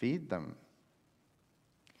 Feed them.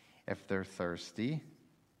 If they're thirsty,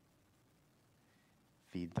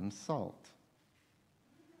 feed them salt.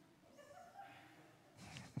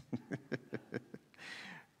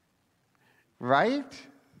 Right?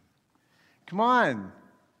 Come on.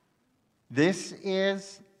 This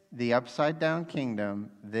is the upside down kingdom.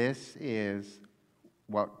 This is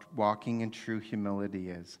what walking in true humility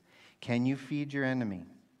is. Can you feed your enemy?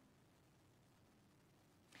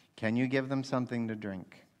 Can you give them something to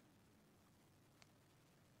drink?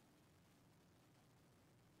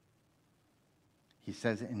 He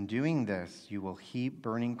says, in doing this, you will heap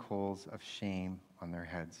burning coals of shame on their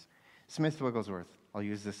heads. Smith Wigglesworth, I'll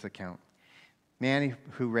use this account. Man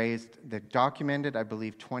who documented, I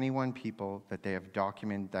believe, 21 people that they have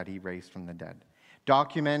documented that he raised from the dead.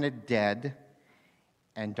 Documented dead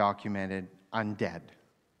and documented undead,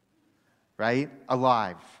 right?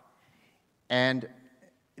 Alive. And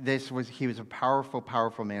he was a powerful,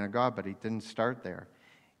 powerful man of God, but he didn't start there.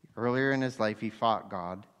 Earlier in his life, he fought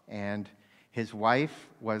God, and his wife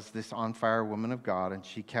was this on-fire woman of God, and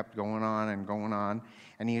she kept going on and going on.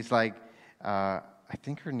 And he's like, I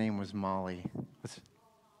think her name was Molly.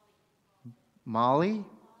 Molly?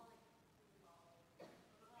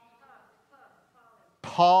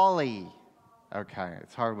 Polly. Okay,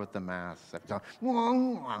 it's hard with the math.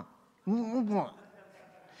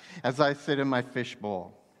 As I sit in my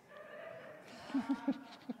fishbowl.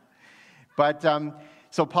 But,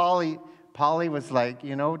 so Polly was like,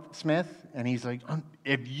 Smith? And he's like,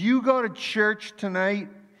 if you go to church tonight,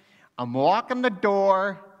 I'm locking the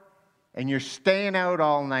door, and you're staying out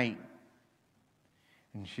all night.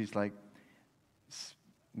 And she's like,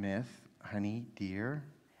 Smith, honey, dear,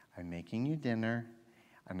 I'm making you dinner,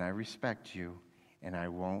 and I respect you, and I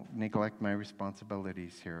won't neglect my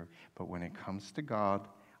responsibilities here. But when it comes to God,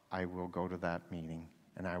 I will go to that meeting,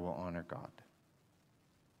 and I will honor God.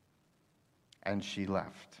 And she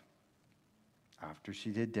left after she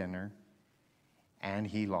did dinner, and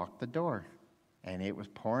he locked the door. And it was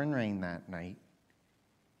pouring rain that night.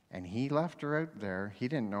 And he left her out there. He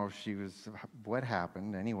didn't know what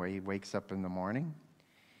happened. Anyway, he wakes up in the morning,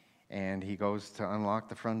 and he goes to unlock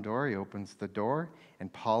the front door. He opens the door,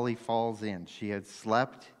 and Polly falls in. She had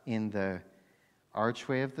slept in the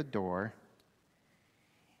archway of the door,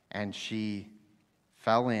 and she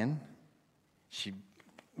fell in. She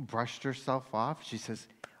brushed herself off. She says,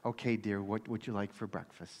 okay, dear, what would you like for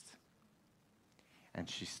breakfast? And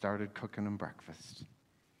she started cooking him breakfast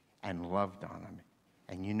and loved on him.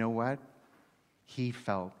 And you know what? He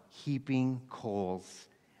felt heaping coals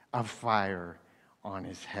of fire on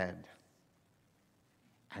his head.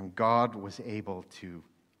 And God was able to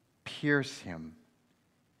pierce him.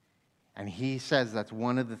 And he says that's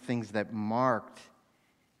one of the things that marked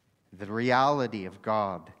the reality of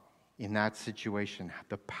God in that situation,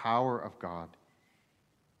 the power of God.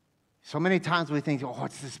 So many times we think, oh,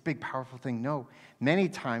 it's this big, powerful thing. No, many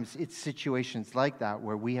times it's situations like that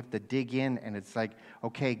where we have to dig in, and it's like,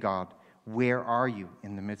 okay, God, where are you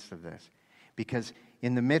in the midst of this? Because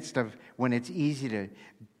in the midst of when it's easy to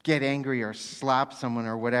get angry or slap someone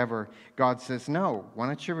or whatever, God says, no, why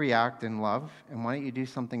don't you react in love, and why don't you do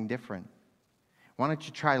something different? Why don't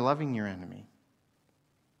you try loving your enemy?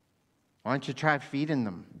 Why don't you try feeding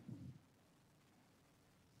them?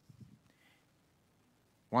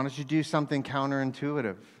 Why don't you do something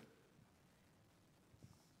counterintuitive?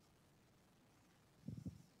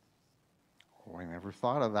 Oh, I never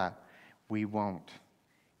thought of that. We won't.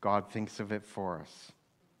 God thinks of it for us.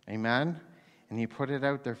 Amen? And He put it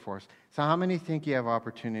out there for us. So how many think you have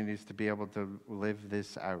opportunities to be able to live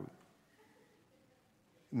this out?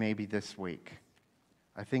 Maybe this week.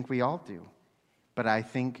 I think we all do. But I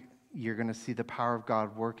think you're going to see the power of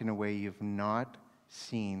God work in a way you've not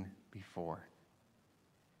seen before.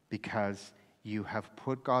 Because you have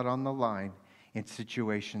put God on the line in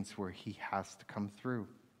situations where He has to come through.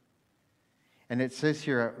 And it says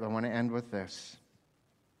here, I want to end with this.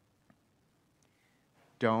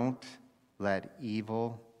 Don't let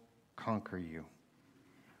evil conquer you,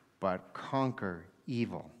 but conquer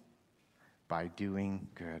evil by doing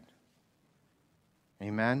good.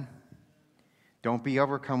 Amen? Don't be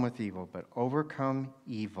overcome with evil, but overcome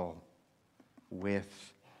evil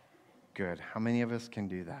with good. How many of us can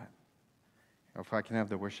do that? If I can have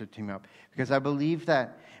the worship team up. Because I believe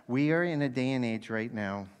that we are in a day and age right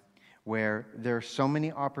now where there are so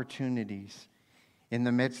many opportunities in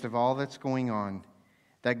the midst of all that's going on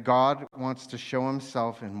that God wants to show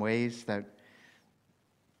Himself in ways that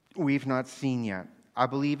we've not seen yet. I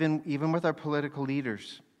believe in, even with our political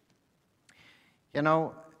leaders. You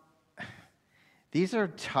know, these are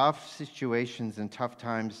tough situations and tough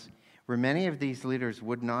times where many of these leaders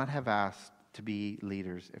would not have asked to be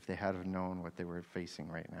leaders if they had known what they were facing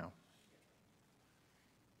right now.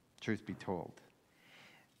 Truth be told.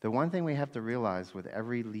 The one thing we have to realize with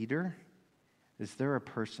every leader is they're a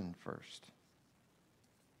person first.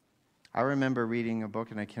 I remember reading a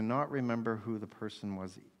book, and I cannot remember who the person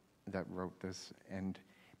was that wrote this,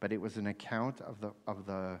 but it was an account of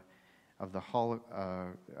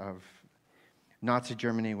Nazi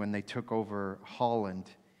Germany when they took over Holland.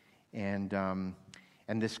 And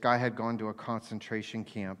this guy had gone to a concentration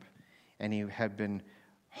camp, and he had been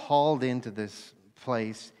hauled into this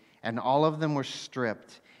place, and all of them were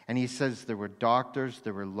stripped, And he says there were doctors,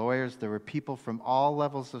 there were lawyers, there were people from all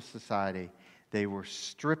levels of society. They were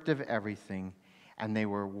stripped of everything, and they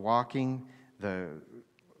were walking the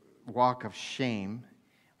walk of shame,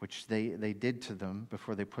 which they did to them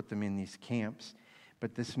before they put them in these camps.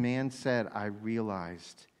 But this man said, I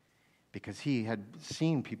realized, because he had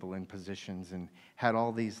seen people in positions and had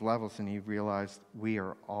all these levels, and he realized we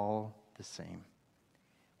are all the same.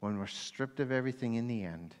 When we're stripped of everything in the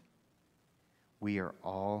end, we are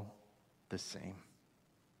all the same.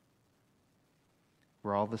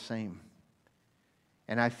 We're all the same.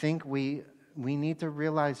 And I think we need to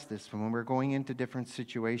realize this when we're going into different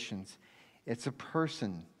situations. It's a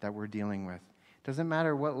person that we're dealing with. It doesn't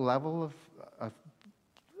matter what level of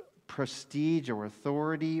prestige or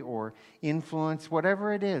authority or influence,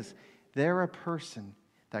 whatever it is, they're a person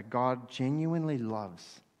that God genuinely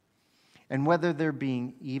loves. And whether they're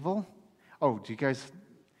being evil,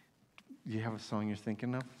 do you have a song you're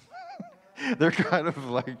thinking of? They're kind of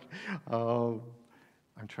like, I'm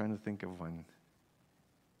trying to think of one.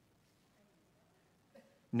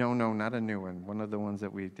 No, not a new one. One of the ones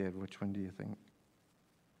that we did. Which one do you think?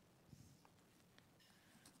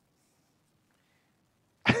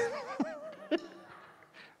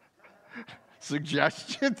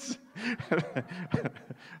 Suggestions?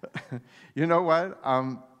 You know what?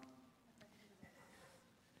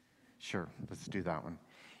 Sure, let's do that one.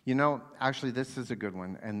 Actually, this is a good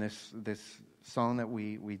one. And this song that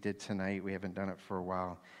we did tonight, we haven't done it for a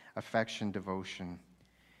while, Affection, Devotion.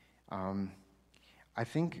 I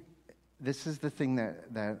think this is the thing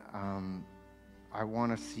that I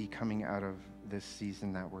want to see coming out of this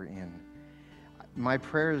season that we're in. My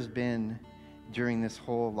prayer has been during this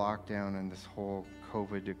whole lockdown and this whole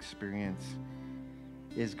COVID experience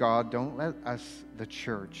is, God, don't let us, the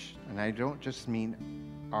church, and I don't just mean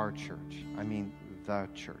our church, I mean the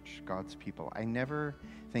church, God's people. I never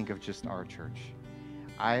think of just our church.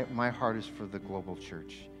 My heart is for the global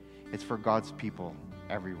church. It's for God's people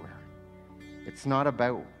everywhere. It's not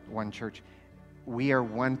about one church. We are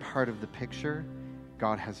one part of the picture.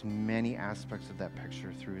 God has many aspects of that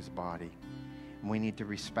picture through his body. And we need to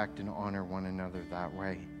respect and honor one another that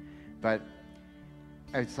way. But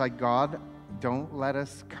it's like, God, don't let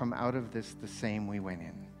us come out of this the same we went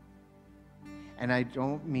in. And I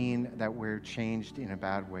don't mean that we're changed in a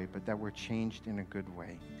bad way, but that we're changed in a good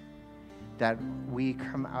way. That we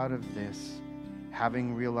come out of this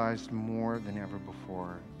having realized more than ever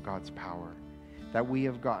before God's power. That we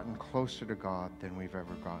have gotten closer to God than we've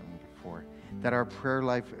ever gotten before. That our prayer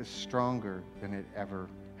life is stronger than it ever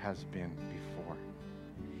has been before.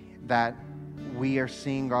 That we are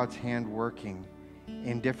seeing God's hand working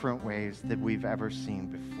in different ways that we've ever seen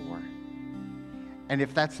before. And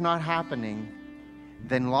if that's not happening,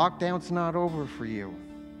 then lockdown's not over for you.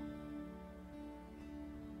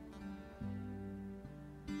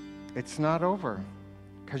 It's not over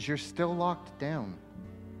because you're still locked down.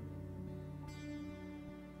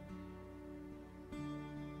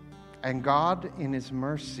 And God, in his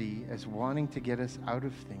mercy, is wanting to get us out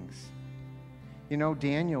of things. You know,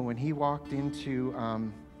 Daniel, when he walked into,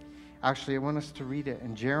 actually, I want us to read it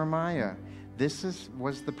in Jeremiah. This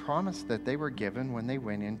was the promise that they were given when they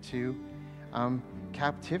went into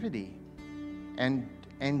captivity. And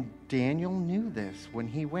Daniel knew this when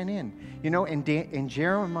he went in. You know, in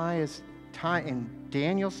Jeremiah's time, in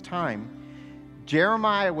Daniel's time,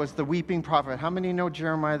 Jeremiah was the weeping prophet. How many know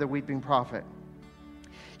Jeremiah the weeping prophet?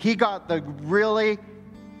 He got the really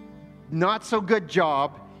not so good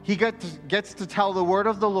job. He gets to tell the word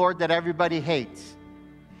of the Lord that everybody hates.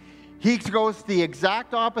 He goes the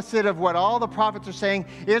exact opposite of what all the prophets are saying.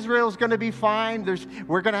 Israel's going to be fine.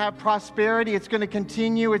 We're going to have prosperity. It's going to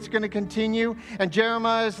continue. It's going to continue. And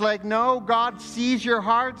Jeremiah is like, no, God sees your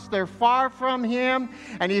hearts. They're far from him.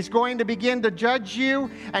 And he's going to begin to judge you.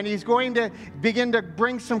 And he's going to begin to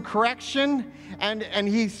bring some correction. And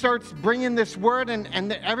he starts bringing this word.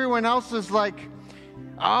 And everyone else is like,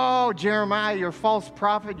 oh, Jeremiah, you're a false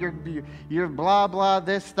prophet, you're blah, blah,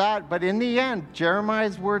 this, that. But in the end,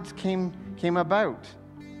 Jeremiah's words came about.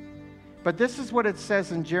 But this is what it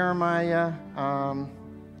says in Jeremiah.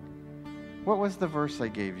 What was the verse I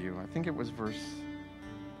gave you? I think it was verse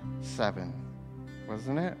 7,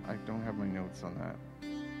 wasn't it? I don't have my notes on that.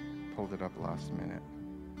 Pulled it up last minute.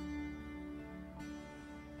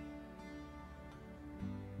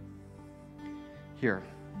 Here.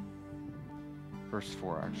 Verse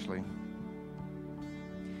 4, actually.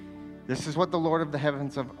 This is what the Lord of the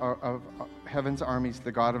heavens heaven's armies,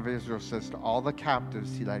 the God of Israel, says to all the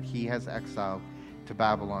captives that he has exiled to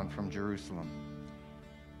Babylon from Jerusalem.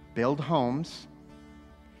 Build homes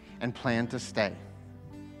and plan to stay.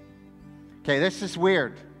 Okay, this is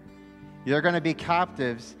weird. You're going to be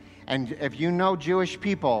captives. And if you know Jewish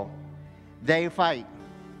people, they fight.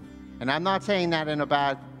 And I'm not saying that in a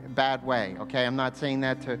bad way, okay? I'm not saying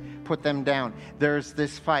that to put them down. There's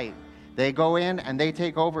this fight. They go in and they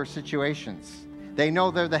take over situations. They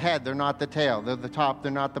know they're the head, they're not the tail. They're the top,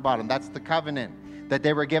 they're not the bottom. That's the covenant that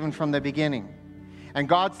they were given from the beginning. And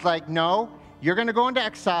God's like, no, you're going to go into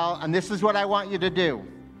exile, and this is what I want you to do.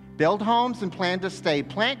 Build homes and plan to stay.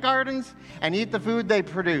 Plant gardens and eat the food they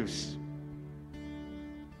produce.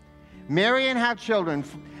 Marry and have children.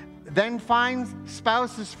 Then find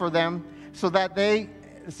spouses for them so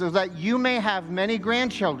that you may have many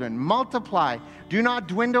grandchildren. Multiply. Do not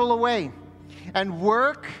dwindle away. And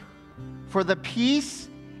work for the peace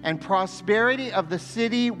and prosperity of the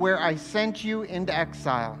city where I sent you into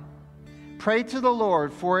exile. Pray to the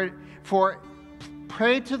Lord for it, for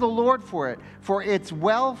its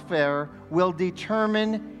welfare will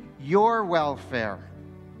determine your welfare.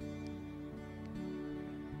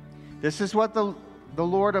 This is what the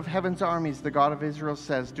Lord of heaven's armies, the God of Israel,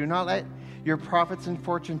 says. Do not let your prophets and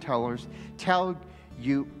fortune tellers tell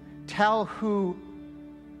who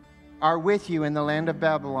are with you in the land of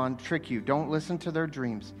Babylon trick you. Don't listen to their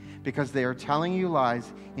dreams, because they are telling you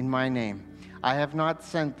lies in my name. I have not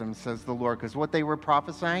sent them, says the Lord. Because what they were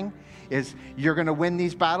prophesying is, you're going to win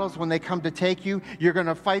these battles when they come to take you. You're going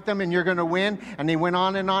to fight them and you're going to win. And they went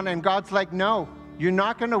on. And God's like, no, you're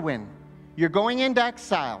not going to win. You're going into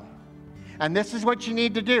exile. And this is what you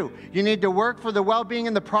need to do. You need to work for the well-being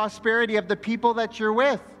and the prosperity of the people that you're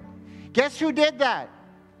with. Guess who did that?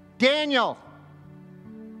 Daniel.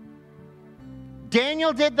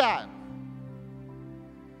 Daniel did that.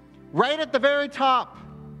 Right at the very top.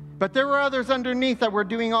 But there were others underneath that were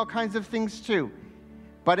doing all kinds of things too.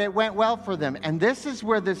 But it went well for them. And this is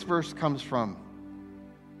where this verse comes from.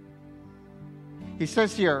 He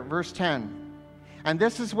says here, verse 10, and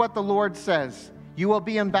this is what the Lord says. You will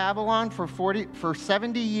be in Babylon for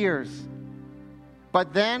 70 years.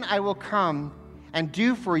 But then I will come and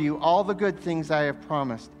do for you all the good things I have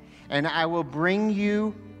promised. And I will bring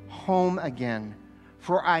you home again.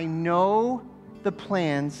 For I know the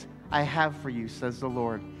plans I have for you, says the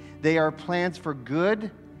Lord. They are plans for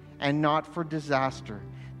good and not for disaster,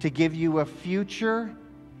 to give you a future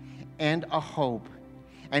and a hope.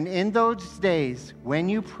 And in those days, when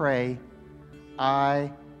you pray,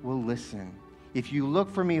 I will listen. If you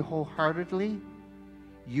look for me wholeheartedly,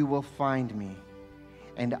 you will find me,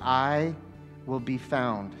 and I will be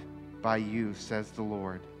found by you, says the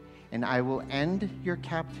Lord. And I will end your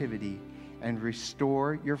captivity and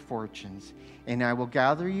restore your fortunes. And I will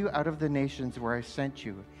gather you out of the nations where I sent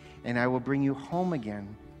you, and I will bring you home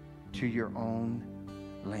again to your own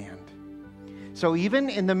land. So even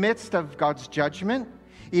in the midst of God's judgment,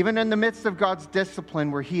 even in the midst of God's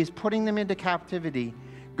discipline where he is putting them into captivity,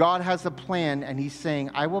 God has a plan, and he's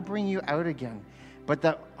saying, I will bring you out again. But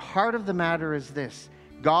the heart of the matter is this.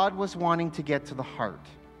 God was wanting to get to the heart.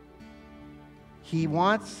 He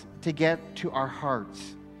wants to get to our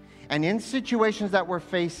hearts. And in situations that we're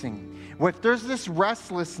facing, if there's this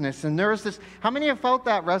restlessness and there's this, how many have felt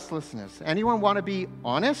that restlessness? Anyone want to be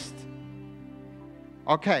honest?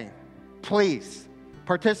 Okay, please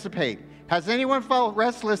participate. Has anyone felt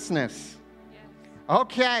restlessness? Yes.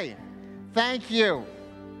 Okay, thank you.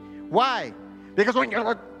 Why? Because when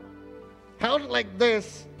you're held like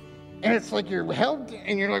this, and it's like you're held,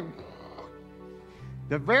 and you're like,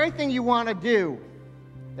 the very thing you want to do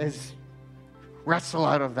is wrestle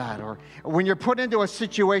out of that. Or when you're put into a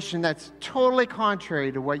situation that's totally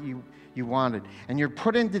contrary to what you wanted, and you're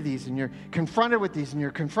put into these, and you're confronted with these, and you're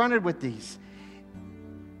confronted with these,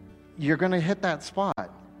 you're going to hit that spot.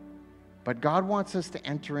 But God wants us to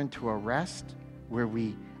enter into a rest where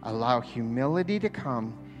we allow humility to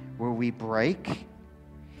come, where we break,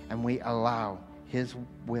 and we allow his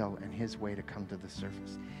will and his way to come to the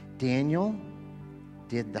surface. Daniel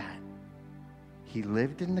did that. He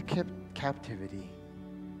lived in the captivity,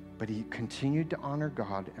 but he continued to honor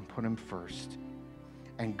God and put him first.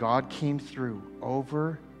 And God came through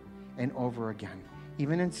over and over again,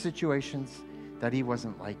 even in situations that he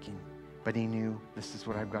wasn't liking, but he knew, this is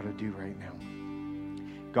what I've got to do right now.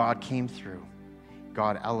 God came through.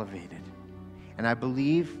 God elevated. And I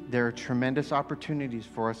believe there are tremendous opportunities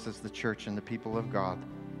for us as the church and the people of God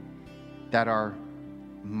that are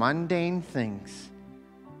mundane things,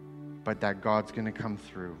 but that God's going to come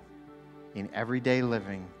through in everyday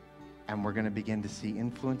living, and we're going to begin to see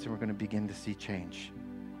influence, and we're going to begin to see change.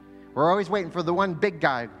 We're always waiting for the one big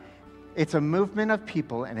guy. It's a movement of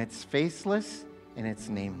people, and it's faceless and it's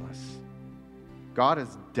nameless. God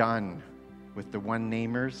is done with the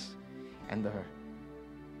one-namers and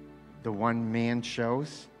the one-man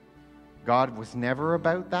shows. God was never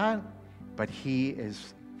about that, but he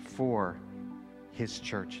is for his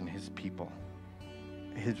church and his people,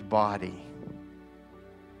 his body.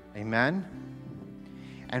 Amen?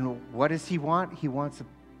 And what does he want? He wants a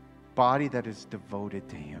body that is devoted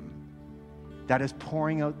to him, that is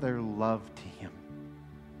pouring out their love to him.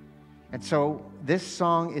 And so this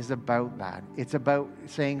song is about that. It's about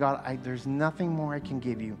saying, God, there's nothing more I can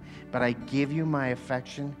give you, but I give you my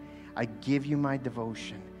affection. I give you my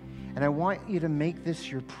devotion. And I want you to make this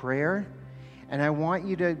your prayer. And I want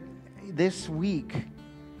you to, this week,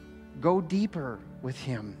 go deeper with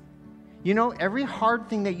him. You know, every hard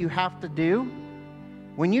thing that you have to do,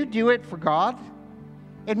 when you do it for God,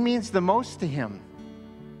 it means the most to him.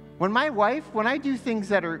 When I do things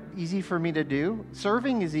that are easy for me to do,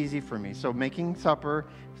 serving is easy for me. So making supper,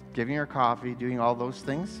 giving her coffee, doing all those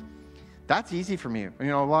things, that's easy for me. You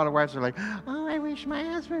know, a lot of wives are like, oh, I wish my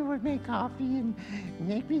husband would make coffee and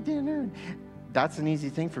make me dinner. That's an easy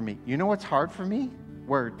thing for me. You know what's hard for me?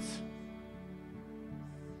 Words.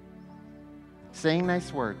 Saying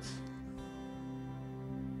nice words.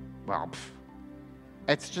 Well,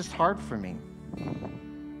 it's just hard for me.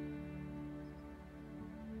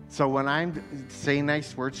 So when I'm saying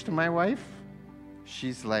nice words to my wife,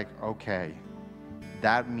 she's like, okay,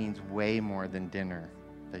 that means way more than dinner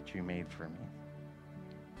that you made for me.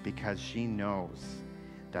 Because she knows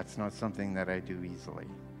that's not something that I do easily,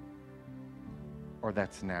 or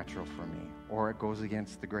that's natural for me, or it goes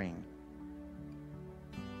against the grain.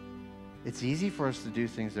 It's easy for us to do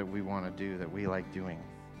things that we want to do, that we like doing.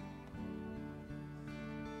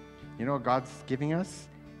 You know what God's giving us?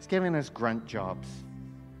 He's giving us grunt jobs.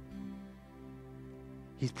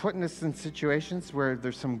 He's putting us in situations where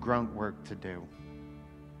there's some grunt work to do.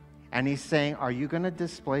 And he's saying, are you going to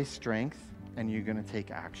display strength and you're going to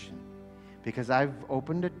take action? Because I've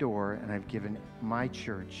opened a door and I've given my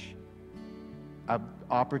church an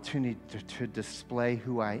opportunity to display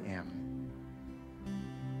who I am.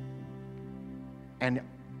 And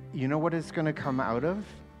you know what it's going to come out of?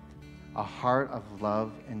 A heart of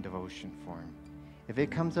love and devotion for him. If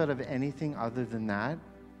it comes out of anything other than that,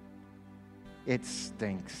 it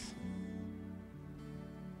stinks.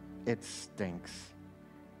 It stinks.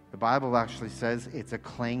 The Bible actually says it's a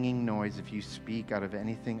clanging noise. If you speak out of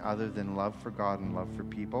anything other than love for God and love for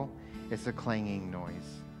people, it's a clanging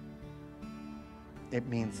noise. It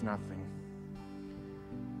means nothing.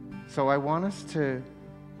 So I want us to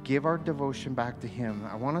give our devotion back to him.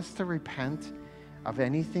 I want us to repent of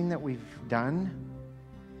anything that we've done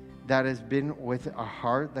that has been with a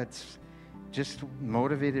heart that's just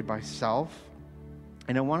motivated by self.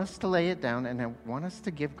 And I want us to lay it down, and I want us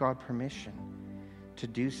to give God permission to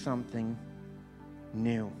do something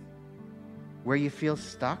new. Where you feel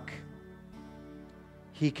stuck,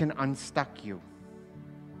 he can unstuck you.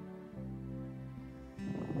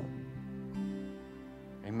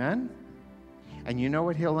 Amen? And you know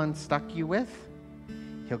what he'll unstuck you with?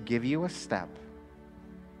 He'll give you a step.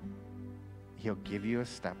 He'll give you a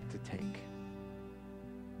step to take.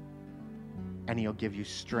 And he'll give you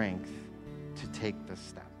strength to take the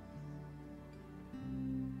step.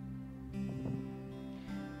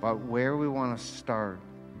 But where we want to start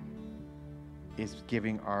is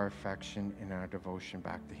giving our affection and our devotion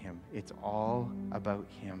back to him. It's all about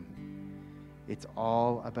him. It's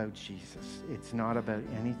all about Jesus. It's not about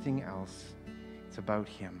anything else. It's about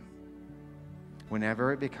him.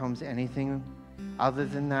 Whenever it becomes anything other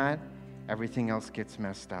than that, everything else gets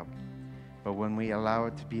messed up. But when we allow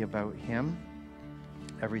it to be about him,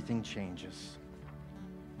 everything changes.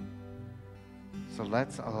 So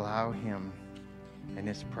let's allow him and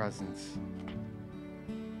his presence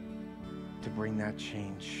to bring that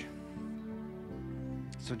change.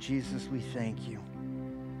 So Jesus, we thank you.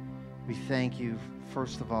 We thank you,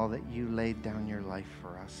 first of all, that you laid down your life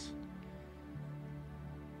for us.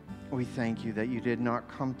 We thank you that you did not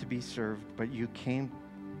come to be served, but you came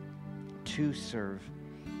to serve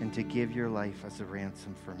and to give your life as a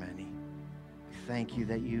ransom for many. Thank you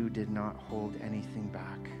that you did not hold anything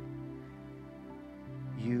back.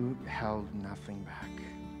 You held nothing back.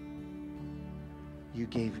 You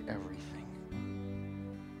gave everything.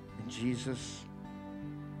 And Jesus,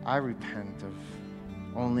 I repent of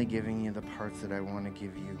only giving you the parts that I want to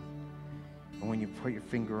give you. And when you put your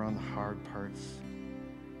finger on the hard parts,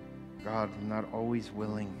 God, I'm not always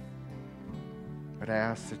willing. But I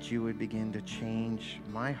ask that you would begin to change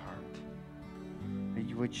my heart. That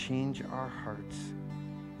you would change our hearts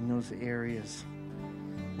in those areas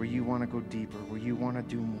where you want to go deeper, where you want to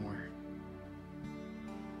do more.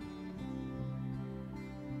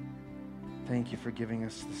 Thank you for giving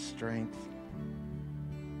us the strength.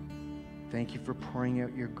 Thank you for pouring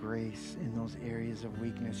out your grace in those areas of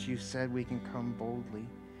weakness. You said we can come boldly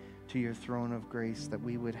to your throne of grace, that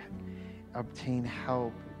we would obtain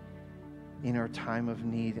help in our time of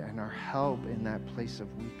need and our help in that place of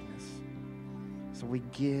weakness. So we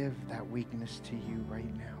give that weakness to you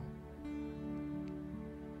right now.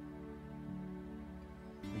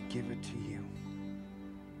 We give it to you.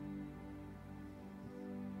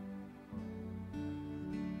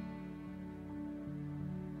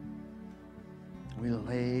 We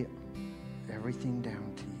lay everything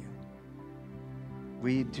down to you.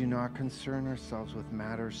 We do not concern ourselves with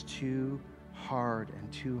matters too hard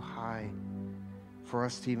and too high for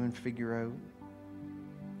us to even figure out.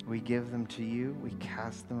 We give them to you. We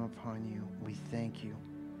cast them upon you. We thank you.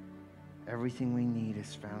 Everything we need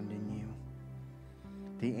is found in you.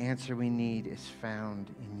 The answer we need is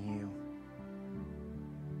found in you.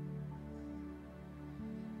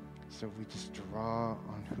 So we just draw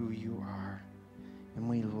on who you are. And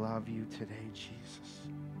we love you today, Jesus.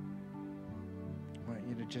 I want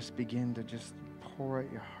you to just begin to just pour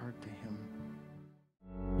out your heart to him.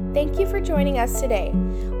 Thank you for joining us today.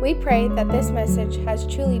 We pray that this message has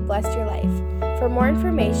truly blessed your life. For more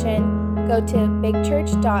information, go to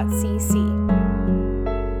bigchurch.cc.